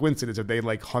it'd be a coincidence if they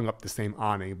like hung up the same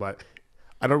awning, but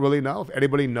I don't really know if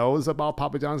anybody knows about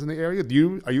Papa John's in the area.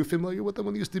 Are you familiar with them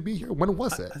when they used to be here? When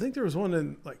was it? I think there was one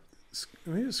in like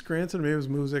maybe it was Scranton, maybe it was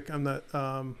Music. I'm not.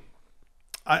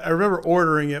 I remember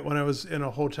ordering it when I was in a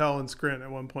hotel in Scranton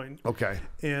at one point. Okay.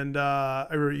 And I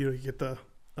remember you get the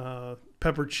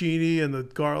peppercini and the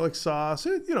garlic sauce.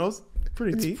 It's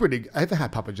pretty neat. Pretty. I haven't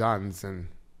had Papa John's and.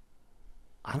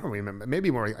 I don't remember. Maybe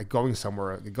more like going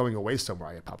away somewhere.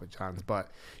 I had Papa John's,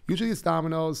 but usually it's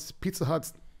Domino's. Pizza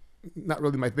Hut's not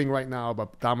really my thing right now,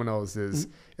 but Domino's is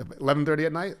 11:30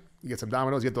 at night. You get some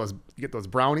Domino's. You get those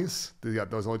brownies. You got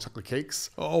those little chocolate cakes.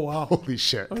 Oh wow! Holy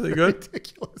shit! Are they good?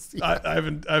 Ridiculous. Yeah. I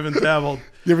haven't dabbled.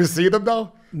 You ever see them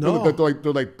though? No.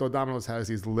 They're like the Domino's has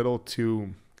these little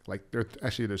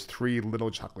there's 3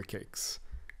 little chocolate cakes,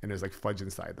 and there's like fudge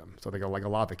inside them. So they go like a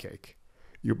lava cake.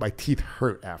 My teeth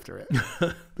hurt after it.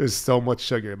 There's so much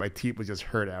sugar. My teeth would just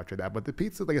hurt after that. But the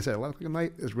pizza, like I said, 11 o'clock at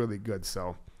night is really good.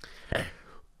 So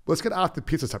let's get off the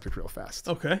pizza subject real fast.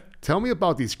 Okay. Tell me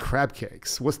about these crab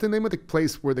cakes. What's the name of the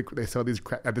place where they sell these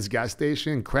at this gas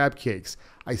station? Crab cakes.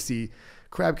 I see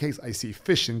crab cakes. I see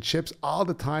fish and chips all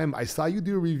the time. I saw you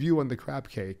do a review on the crab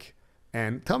cake.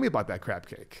 And tell me about that crab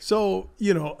cake. So,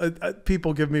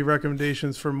 people give me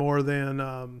recommendations for more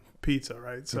than pizza,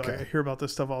 right? So Okay. I hear about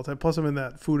this stuff all the time. Plus, I'm in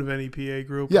that Food of NEPA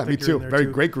group. Yeah, I me think you're too. in there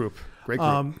Great group. Great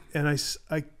group.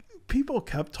 And people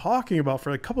kept talking about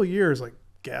for like a couple of years, like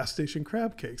gas station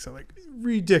crab cakes. I'm like,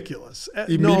 ridiculous.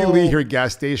 Immediately hear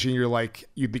gas station, you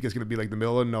think it's going to be like the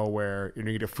middle of nowhere, and you're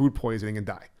going to get food poisoning and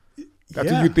die. That's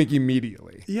what you think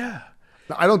immediately. Yeah.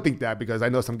 Now, I don't think that because I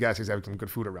know some gas stations have some good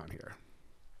food around here.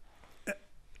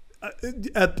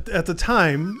 At the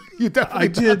time, You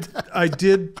definitely I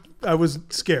did. I was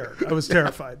scared. I was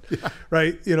terrified. Yeah.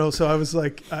 Right. So I was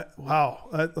like, wow,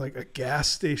 like a gas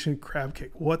station crab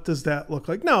cake. What does that look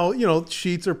like? No,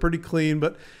 sheets are pretty clean,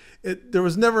 but there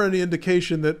was never any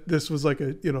indication that this was like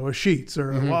a Sheets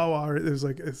or a Wawa. Or it was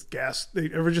like it's gas.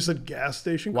 They ever just said gas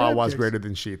station crab Wawa's cakes? greater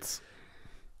than Sheets.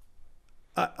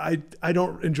 I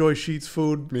don't enjoy Sheets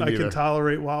food. Me I neither. can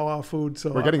tolerate Wawa food.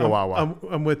 So We're getting a Wawa.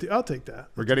 I'm with you. I'll take that.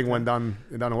 We're getting one down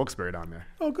in Wilkes-Barre down there.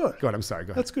 Oh, good. Go ahead. I'm sorry.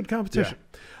 Go ahead. That's good competition.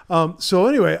 So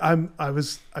anyway, I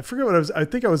forget what I was. I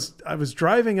think I was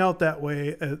driving out that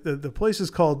way. The place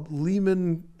is called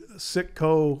Lehman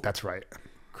Sitco That's right.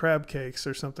 Crab Cakes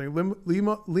or something.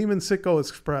 Lehman Sitco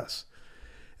Express.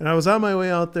 And I was on my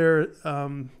way out there.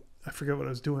 I forget what I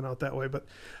was doing out that way, but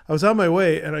I was on my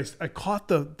way and I caught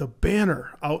the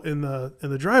banner out in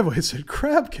the driveway. It said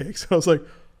crab cakes. I was like,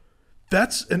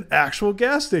 that's an actual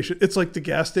gas station. It's like the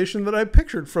gas station that I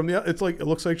pictured from it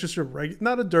looks like just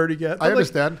not a dirty gas. I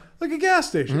understand. Like a gas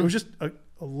station. It was just a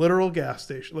literal gas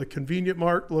station, like convenient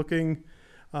mart looking.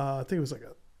 I think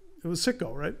it was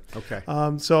Sitco, right? Okay.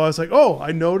 So I was like, oh,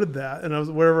 I noted that. And I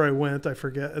was, wherever I went, I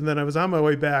forget. And then I was on my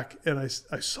way back and I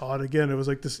saw it again. It was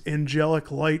like this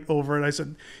angelic light over it. I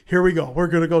said, here we go. We're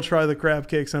going to go try the crab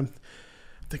cakes. I'm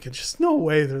thinking, just no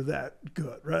way they're that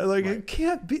good, right? Like It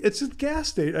can't be. It's a gas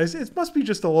station. It must be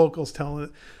just the locals telling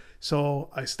it. So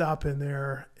I stop in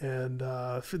there and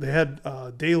they had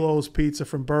Delo's pizza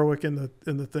from Berwick in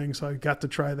the thing. So I got to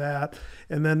try that.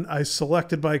 And then I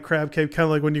selected my crab cake, kind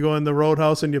of like when you go in the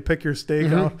Roadhouse and you pick your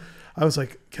steak out. I was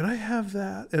like, can I have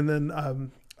that? And then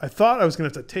I thought I was going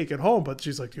to have to take it home, but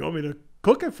she's like, do you want me to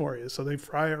cook it for you? So they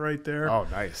fry it right there. Oh,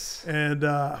 nice. And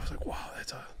I was like, wow,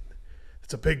 that's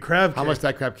a big crab cake. How much did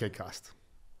that crab cake cost?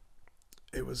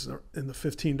 It was in the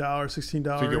 $15,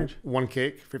 $16 So you range. get one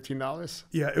cake, $15?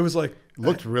 Yeah, it was like... It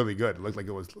looked really good. It looked like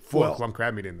it was full of clump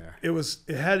crab meat in there.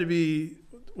 It had to be,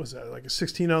 was that like a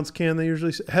 16-ounce can they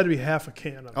usually say? It had to be half a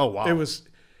can of it. Oh, wow. It was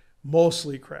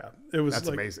mostly crab. It was That's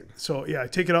like, amazing. So, yeah, I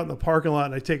take it out in the parking lot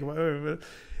and I take it, and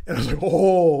I was like,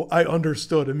 oh, I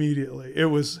understood immediately. It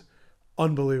was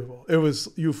unbelievable. It was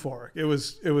euphoric. It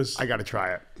was. I got to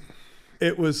try it.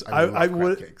 It was. I love crab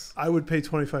would. cakes. I would pay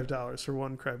 $25 for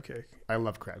one crab cake. I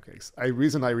love crab cakes.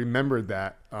 Reason I remembered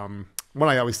that when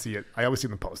I always see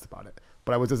them post about it.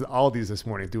 But I was at Aldi's this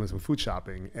morning doing some food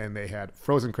shopping, and they had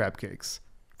frozen crab cakes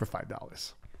for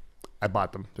 $5. I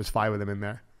bought them. There's 5 of them in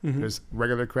there. There's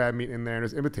regular crab meat in there, and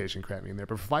there's imitation crab meat in there.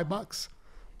 But for $5,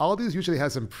 Aldi's usually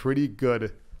has some pretty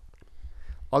good.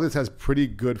 Aldi's has pretty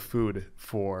good food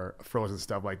for frozen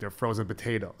stuff, like their frozen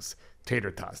potatoes, tater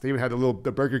tots. They even had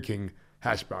the Burger King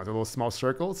hash browns, the little small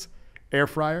circles, air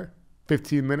fryer,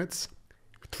 15 minutes,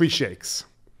 3 shakes.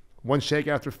 1 shake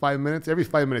after 5 minutes. Every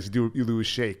 5 minutes you lose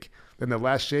shake. Then the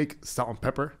last shake, salt and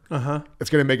pepper.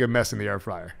 It's gonna make a mess in the air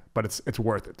fryer, but it's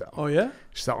worth it though. Oh yeah.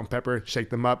 Salt and pepper,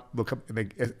 shake them up, look up, and they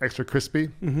extra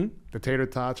crispy. The tater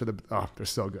tots they're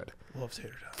so good. Love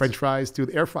tater tots. French fries, dude.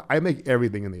 The air fry. I make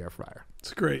everything in the air fryer.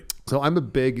 It's great. So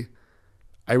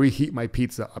I reheat my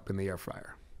pizza up in the air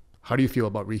fryer. How do you feel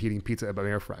about reheating pizza up in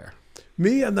an air fryer?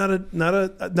 Me, I'm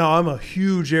I'm a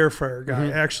huge air fryer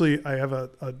guy. Actually, I have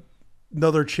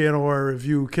another channel where I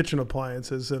review kitchen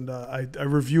appliances, and I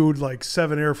reviewed like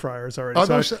 7 air fryers already.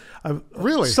 Oh, so I'm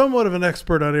really somewhat of an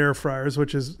expert on air fryers,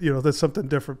 which is, that's something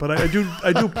different. But I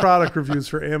do product reviews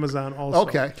for Amazon also.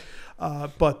 Okay.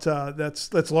 But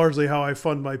that's largely how I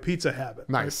fund my pizza habit.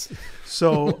 Nice. Right?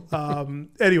 So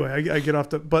anyway, I get off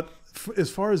the. But as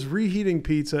far as reheating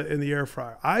pizza in the air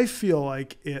fryer, I feel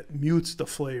like it mutes the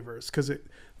flavors because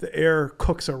the air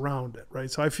cooks around it, right?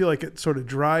 So I feel like it sort of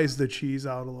dries the cheese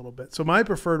out a little bit. So my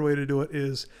preferred way to do it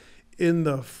is in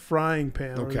the frying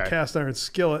pan or the cast iron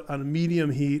skillet on a medium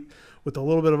heat with a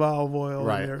little bit of olive oil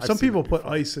in there. Some people put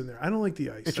ice in there. I don't like the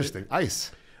ice. Interesting.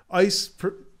 Right? Ice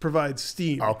provides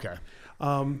steam. Okay.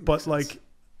 But like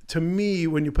to me,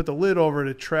 when you put the lid over it,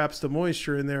 it traps the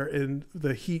moisture in there, and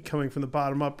the heat coming from the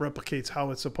bottom up replicates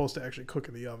how it's supposed to actually cook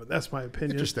in the oven. That's my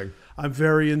opinion. Interesting. I'm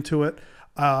very into it.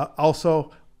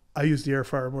 Also, I use the air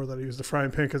fryer more than I use the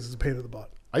frying pan because it's a pain in the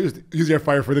butt. I use the air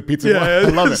fryer for the pizza. Yeah, I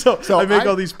love it. So I make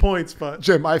all these points, but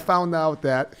Jim, I found out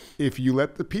that if you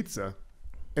let the pizza,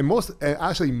 and most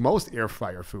air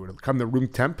fryer food come to room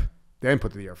temp, then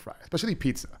put it in the air fryer, especially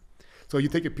pizza. So you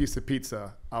take a piece of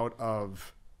pizza out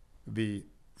of the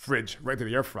fridge right to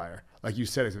the air fryer, like you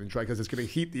said, it's going to dry because it's going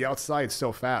to heat the outside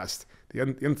so fast.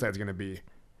 The inside's going to be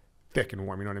thick and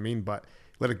warm. You know what I mean? But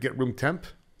let it get room temp,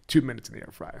 2 minutes in the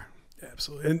air fryer.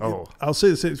 Absolutely. And I'll say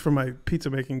this from my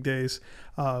pizza making days.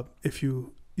 If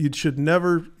you should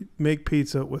never make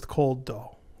pizza with cold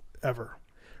dough, ever.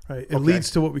 Right? It leads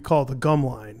to what we call the gum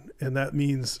line, and that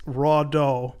means raw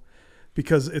dough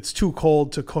because it's too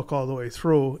cold to cook all the way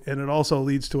through, and it also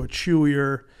leads to a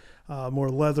chewier, more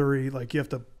leathery, like you have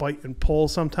to bite and pull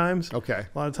sometimes. Okay.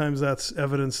 A lot of times that's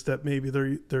evidence that maybe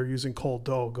they're using cold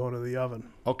dough going to the oven.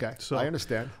 Okay. So I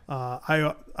understand.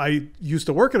 I used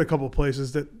to work at a couple of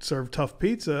places that served tough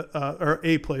pizza, or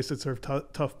a place that served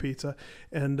tough pizza,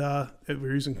 and we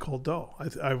were using cold dough.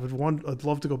 I'd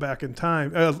love to go back in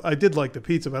time. I did like the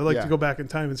pizza, but I'd like to go back in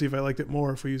time and see if I liked it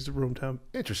more if we used the room temp.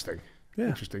 Interesting. Yeah.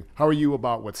 Interesting. How are you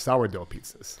about with sourdough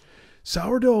pizzas?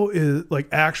 Sourdough is like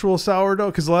actual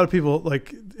sourdough because a lot of people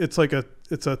like it's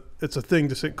a thing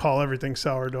to call everything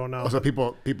sourdough now. Oh, so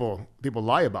people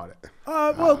lie about it.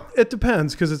 Well, it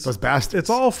depends because it's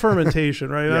all fermentation,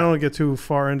 right? Yeah. I don't want to get too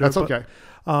far into it. That's okay.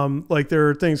 Like there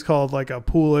are things called like a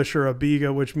Polish or a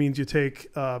Biga, which means you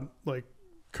take like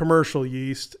commercial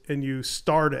yeast and you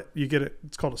start it. You get it.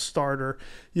 It's called a starter.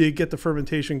 You get the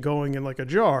fermentation going in like a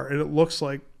jar, and it looks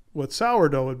like what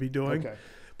sourdough would be doing. Okay.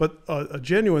 But a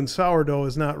genuine sourdough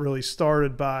is not really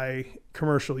started by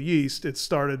commercial yeast. It's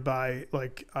started by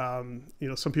like,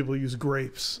 some people use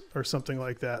grapes or something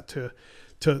like that to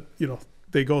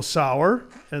they go sour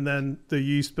and then the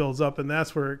yeast builds up, and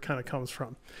that's where it kind of comes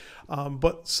from.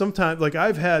 But sometimes, like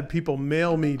I've had people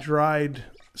mail me dried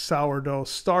sourdough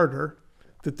starter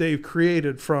that they've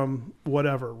created from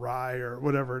whatever, rye or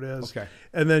whatever it is. Okay.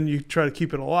 And then you try to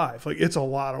keep it alive. Like it's a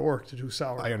lot of work to do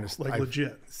sourdough. I understand. Like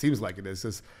legit. Seems like it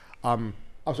is. I'm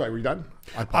sorry, were you done?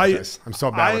 I apologize. I'm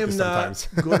so bad at this sometimes.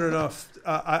 I am not good enough.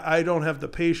 I don't have the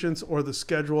patience or the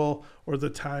schedule or the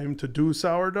time to do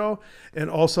sourdough. And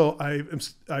also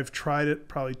I've tried it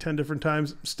probably 10 different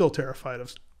times. I'm still terrified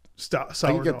of sourdough.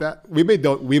 I can get that. We made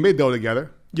dough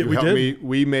together. Yeah, we did.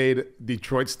 We made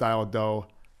Detroit style dough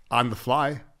on the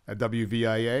fly at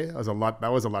WVIA. That was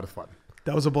a lot of fun.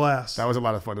 That was a blast. That was a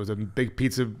lot of fun. There was a big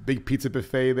pizza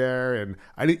buffet there, and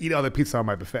I didn't eat all the pizza on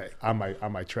my buffet on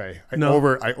my tray. I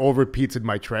over pizzaed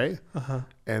my tray,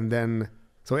 and then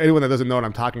so anyone that doesn't know what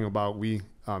I'm talking about,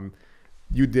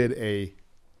 you did a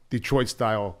Detroit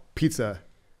style pizza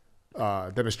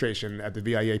demonstration at the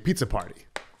VIA pizza party.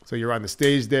 So you're on the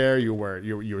stage there. You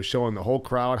were showing the whole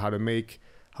crowd how to make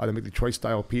Detroit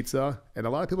style pizza, and a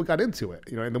lot of people got into it,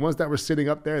 and the ones that were sitting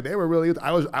up there, they were really,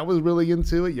 I was really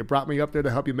into it. You brought me up there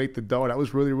to help you make the dough. That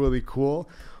was really, really cool.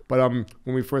 But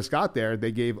when we first got there,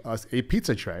 they gave us a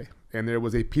pizza tray, and there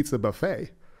was a pizza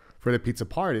buffet for the pizza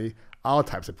party. All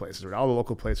types of places, all the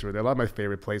local places were there. A lot of my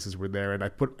favorite places were there, and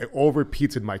I over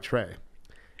pizzaed my tray,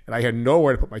 and I had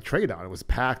nowhere to put my tray down. It was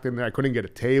packed in there. I couldn't get a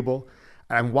table.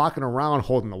 And I'm walking around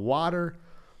holding the water,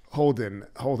 holding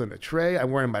the tray.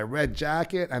 I'm wearing my red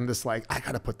jacket. I'm just like, I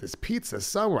gotta put this pizza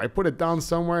somewhere. I put it down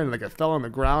somewhere, and like it fell on the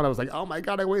ground. I was like, oh my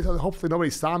god! I waited. Hopefully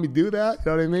nobody saw me do that.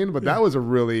 You know what I mean? But that was a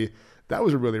really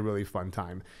fun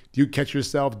time. Do you catch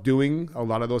yourself doing a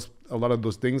lot of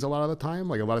those things a lot of the time?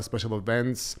 Like a lot of special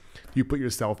events? Do you put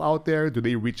yourself out there? Do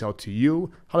they reach out to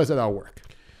you? How does that all work?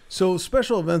 So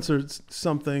special events are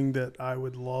something that I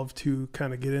would love to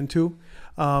kind of get into.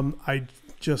 I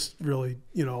just really,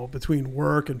 between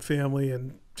work and family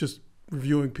and just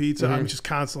reviewing pizza, I'm just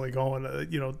constantly going,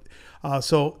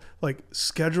 so like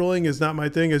scheduling is not my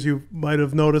thing, as you might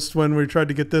have noticed when we tried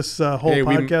to get this whole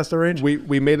podcast arranged.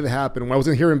 We made it happen. When I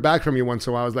wasn't hearing back from you once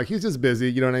in a while, I was like, he's just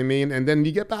busy, you know what I mean? And then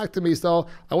you get back to me, so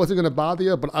I wasn't going to bother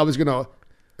you, but I was going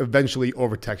to eventually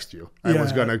overtext you. I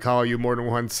was going to call you more than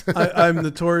once. I'm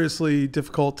notoriously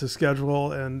difficult to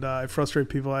schedule, and I frustrate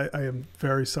people. I am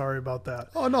very sorry about that.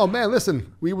 Oh, no, man,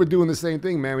 listen. We were doing the same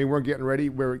thing, man. We weren't getting ready.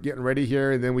 We were getting ready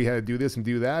here, and then we had to do this and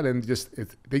do that, and just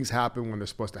things happen when they're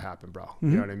supposed to happen, bro. Mm-hmm.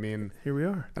 You know what I mean? Here we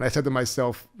are. And I said to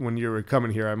myself when you were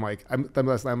coming here, I'm like, I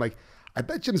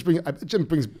bet Jim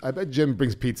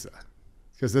brings pizza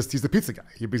because he's the pizza guy.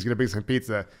 He's going to bring some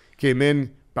pizza. Came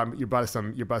in. You brought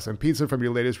some pizza from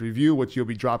your latest review, which you'll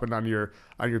be dropping on your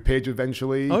page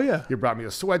eventually. Oh yeah. You brought me a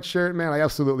sweatshirt, man. I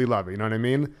absolutely love it. You know what I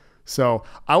mean? So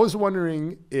I was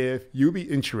wondering if you'd be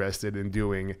interested in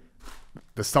doing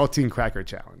the saltine cracker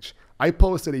challenge. I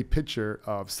posted a picture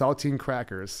of saltine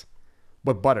crackers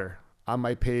with butter on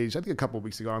my page, I think a couple of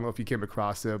weeks ago. I don't know if you came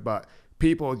across it, but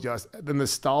people the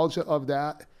nostalgia of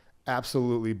that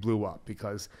absolutely blew up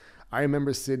because I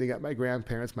remember sitting at my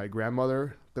grandparents, my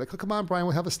grandmother, be like, oh, come on, Brian,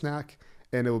 we'll have a snack.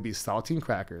 And it would be saltine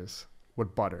crackers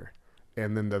with butter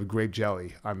and then the grape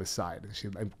jelly on the side. And she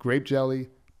like, grape jelly,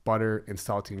 butter, and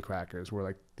saltine crackers were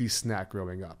like these snack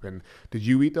growing up. And did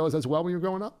you eat those as well when you were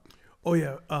growing up? Oh,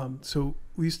 yeah. So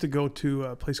we used to go to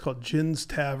a place called Gin's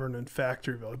Tavern in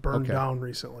Factoryville. It burned down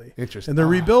recently. Interesting. And they're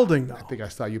rebuilding now. I think I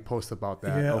saw you post about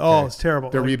that. Yeah. Okay. Oh, it's terrible.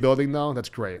 They're rebuilding now? That's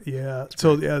great. Yeah.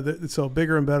 So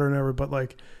bigger and better than ever. But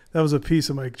like that was a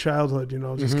piece of my childhood,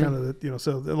 just kind of,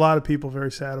 so a lot of people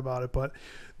very sad about it. But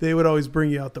they would always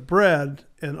bring you out the bread,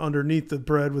 and underneath the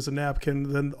bread was a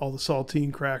napkin, then all the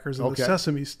saltine crackers and the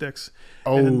sesame sticks.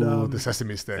 Oh, and, the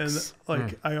sesame sticks.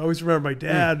 And I always remember my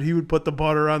dad, he would put the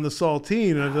butter on the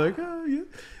saltine, and I'd be like, oh, yeah.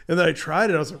 And then I tried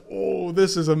it. I was like, oh,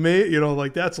 this is amazing.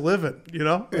 Like that's living,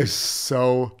 It's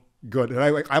so good. And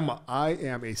I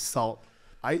am a salt.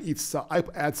 I eat salt. I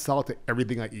add salt to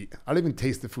everything I eat. I don't even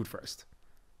taste the food first.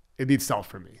 It needs salt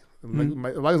for me. Mm-hmm.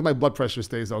 As long as my blood pressure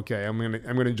stays okay, I'm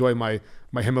gonna enjoy my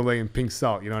Himalayan pink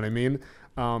salt. You know what I mean?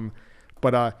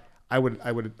 But I would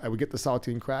get the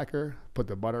saltine cracker, put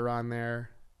the butter on there,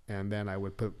 and then I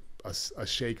would put a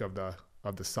shake of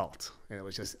the salt. And it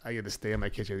was just I had to stay in my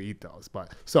kitchen to eat those.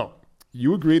 But so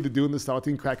you agreed to doing the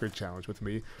saltine cracker challenge with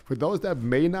me. For those that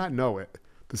may not know it,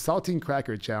 the saltine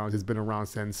cracker challenge has been around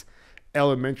since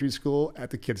elementary school at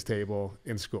the kids' table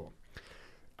in school.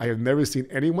 I have never seen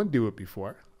anyone do it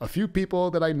before. A few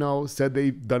people that I know said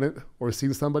they've done it or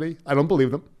seen somebody. I don't believe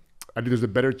them. I think there's a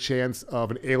better chance of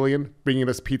an alien bringing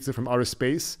us pizza from outer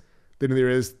space than there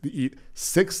is to eat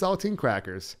 6 saltine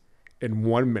crackers in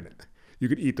 1 minute. You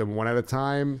could eat them one at a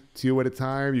time, 2 at a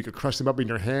time. You could crush them up in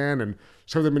your hand and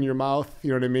shove them in your mouth. You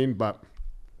know what I mean? But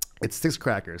it's 6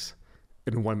 crackers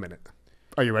in 1 minute.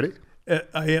 Are you ready?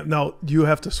 I am. Now, do you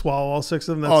have to swallow all 6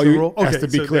 of them? That's the rule? Okay, has to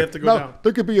be so clear. They have to go down.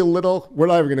 There could be a little. We're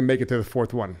not even going to make it to the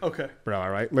 4th one. Okay. Bro, all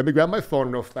right. Let me grab my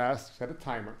phone real fast. Set a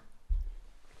timer.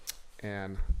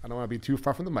 And I don't want to be too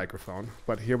far from the microphone,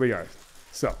 but here we are.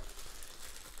 So,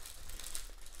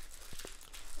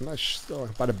 I'm not sure.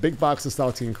 Bought a big box of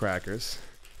saltine crackers.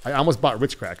 I almost bought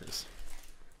Ritz crackers.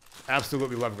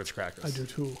 Absolutely love Ritz crackers. I do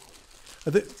too.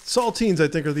 Saltines, I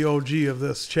think, are the OG of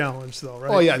this challenge, though,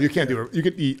 right? Oh yeah, you can't do it. You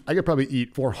could eat. I could probably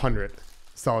eat 400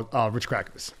 Ritz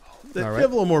crackers. They have a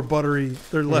little more buttery.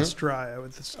 They're less dry. I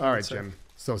would say. All right, Jim.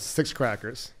 So 6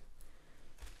 crackers.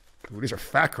 Ooh, these are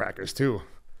fat crackers too.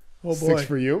 Oh boy. 6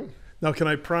 for you. Now, can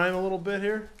I prime a little bit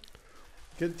here?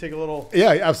 Take a little.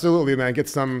 Yeah, absolutely, man. Get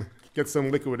some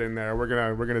liquid in there. We're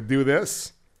gonna do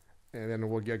this, and then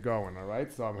we'll get going. All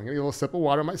right. So I'm gonna get a little sip of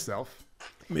water myself.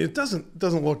 I mean, it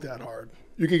doesn't look that hard.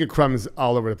 You can get crumbs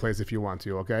all over the place if you want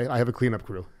to, okay? I have a cleanup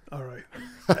crew. All right.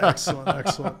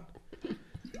 Excellent.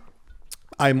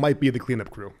 I might be the cleanup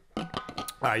crew. All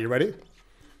right, you ready?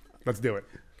 Let's do it.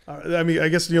 I mean, I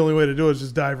guess the only way to do it is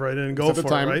just dive right in and go for it,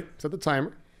 right? Set the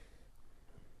timer.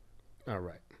 All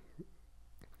right.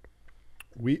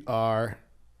 We are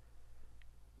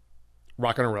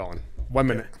rocking and rolling. 1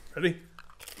 minute. Ready?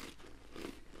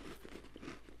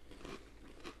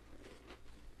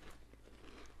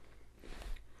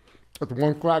 That's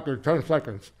 1 cracker, 10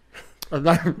 seconds. I'm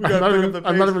not even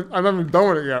done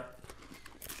with it yet.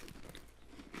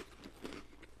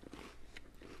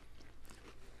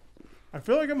 I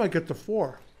feel like I might get to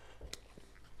 4.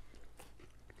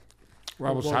 We're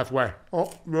almost halfway.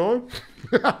 Oh, really?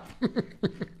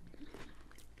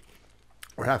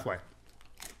 We're halfway.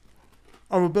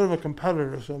 I'm a bit of a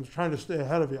competitor, so I'm trying to stay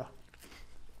ahead of you.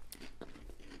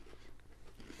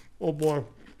 Oh, boy.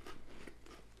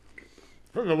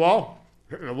 Hitting the wall,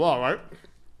 right?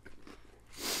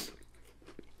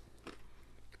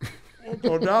 Don't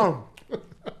go down.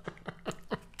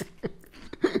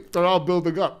 They're all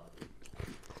building up.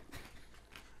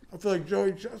 I feel like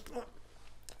Joey Chestnut.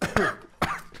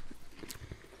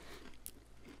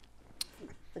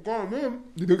 fun of him.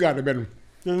 You do got to admit.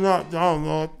 They're not down,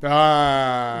 though.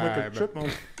 Ah, Like a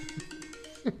chipmunk.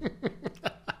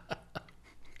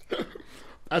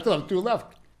 I still have 2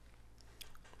 left.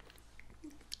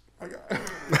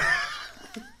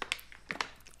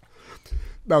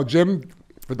 Now, Jim,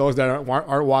 for those that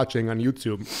aren't watching on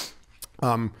YouTube,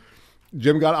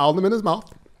 Jim got all of them in his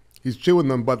mouth. He's chewing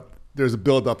them, but there's a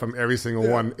buildup from every single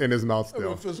one in his mouth I'm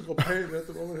still. in physical pain at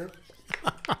the moment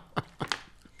here.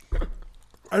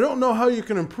 I don't know how you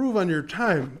can improve on your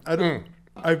time.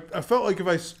 I felt like if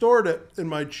I stored it in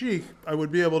my cheek, I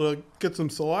would be able to get some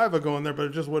saliva going there, but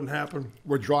it just wouldn't happen.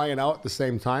 We're drying out at the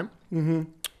same time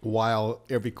while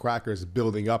every cracker is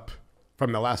building up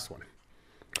from the last one.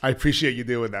 I appreciate you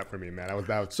doing that for me, man.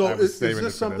 So is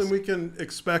this something we can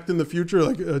expect in the future,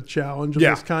 like a challenge of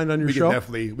this kind on your show?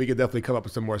 We could definitely come up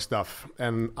with some more stuff.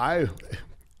 And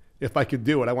if I could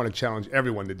do it, I want to challenge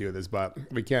everyone to do this, but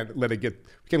we can't let it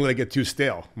get too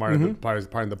stale. Pardon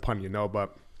the pun, you know.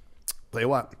 But tell you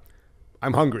what,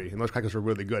 I'm hungry, and those crackers were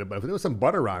really good. But if there was some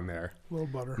butter on there, a little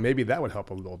butter, maybe that would help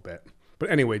a little bit. But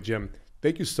anyway, Jim,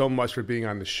 thank you so much for being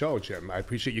on the show, Jim. I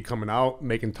appreciate you coming out,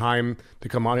 making time to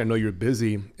come on. I know you're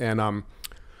busy, and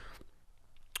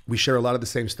we share a lot of the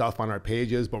same stuff on our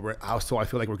pages, but I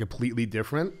feel like we're completely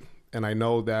different. And I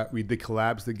know that we did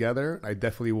collabs together. I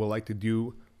definitely would like to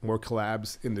do more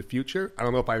collabs in the future. I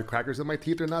don't know if I have crackers in my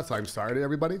teeth or not, so I'm sorry to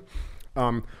everybody.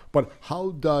 But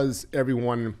how does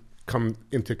everyone come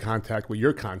into contact with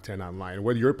your content online?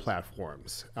 What are your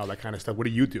platforms? All that kind of stuff. What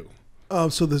do you do?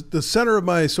 So the center of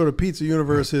my sort of pizza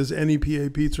universe is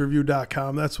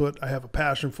NEPAPizzaReview.com. That's what I have a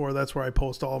passion for. That's where I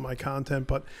post all my content.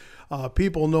 But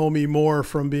people know me more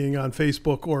from being on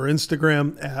Facebook or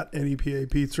Instagram at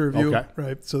NEPAPizzaReview. Okay.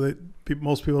 Right. So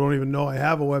most people don't even know I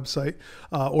have a website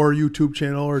or a YouTube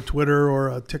channel or Twitter or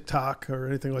a TikTok or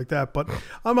anything like that. But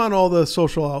I'm on all the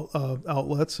social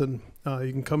outlets, and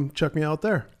you can come check me out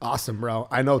there. Awesome, bro.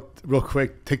 I know, real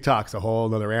quick, TikTok's a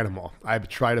whole other animal. I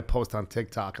try to post on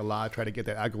TikTok a lot, try to get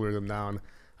that algorithm down.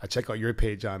 I check out your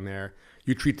page on there.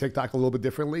 You treat TikTok a little bit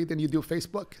differently than you do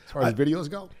Facebook as far as videos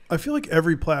go? I feel like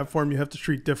every platform you have to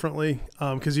treat differently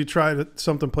because you try to,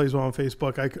 something plays well on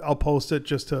Facebook. I'll post it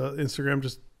just to Instagram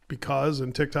just because,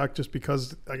 and TikTok just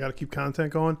because I got to keep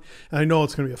content going. And I know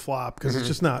it's going to be a flop because it's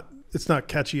just not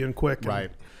catchy and quick.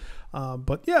 Right.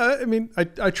 But yeah, I mean,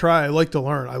 I try. I like to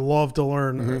learn. I love to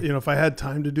learn. You know, if I had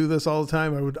time to do this all the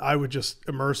time, I would just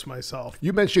immerse myself.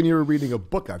 You mentioned you were reading a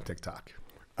book on TikTok.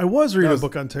 I was reading a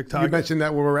book on TikTok. You mentioned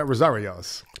that when we were at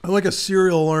Rosario's. I'm like a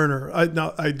serial learner. I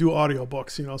do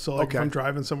audiobooks, you know, so like if I'm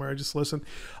driving somewhere, I just listen.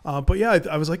 But yeah,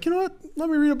 I was like, you know what? Let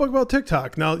me read a book about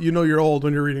TikTok. Now, you know, you're old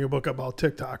when you're reading a book about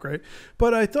TikTok, right?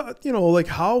 But I thought, you know, like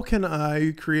how can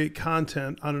I create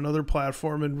content on another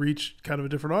platform and reach kind of a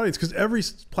different audience? Because every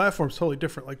platform is totally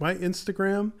different. Like my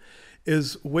Instagram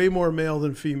is way more male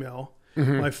than female.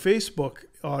 My Facebook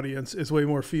audience is way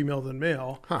more female than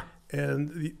male.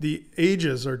 And the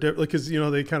ages are different because, you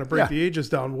know, they kind of break the ages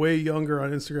down. Way younger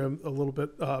on Instagram, a little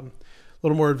bit, a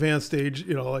little more advanced age,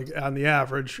 you know, like on the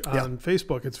average on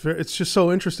Facebook. It's just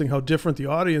so interesting how different the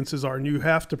audiences are. And you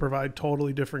have to provide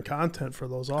totally different content for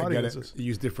those audiences. I get it. You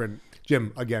use different.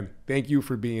 Jim, again, thank you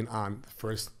for being on the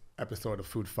first episode of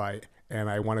Food Fight. And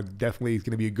I want to definitely, it's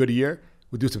going to be a good year.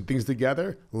 We'll do some things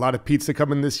together. A lot of pizza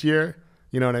coming this year.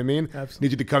 You know what I mean? Absolutely.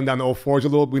 Need you to come down to Old Forge a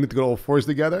little. We need to go to Old Forge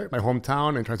together, my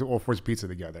hometown, and try some Old Forge pizza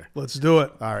together. Let's do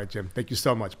it. All right, Jim. Thank you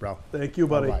so much, bro. Thank you,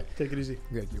 buddy. Right. Take it easy.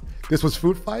 Thank you. This was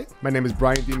Food Fight. My name is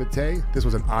Brian DiMattia. This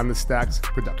was an On the Stacks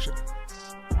production.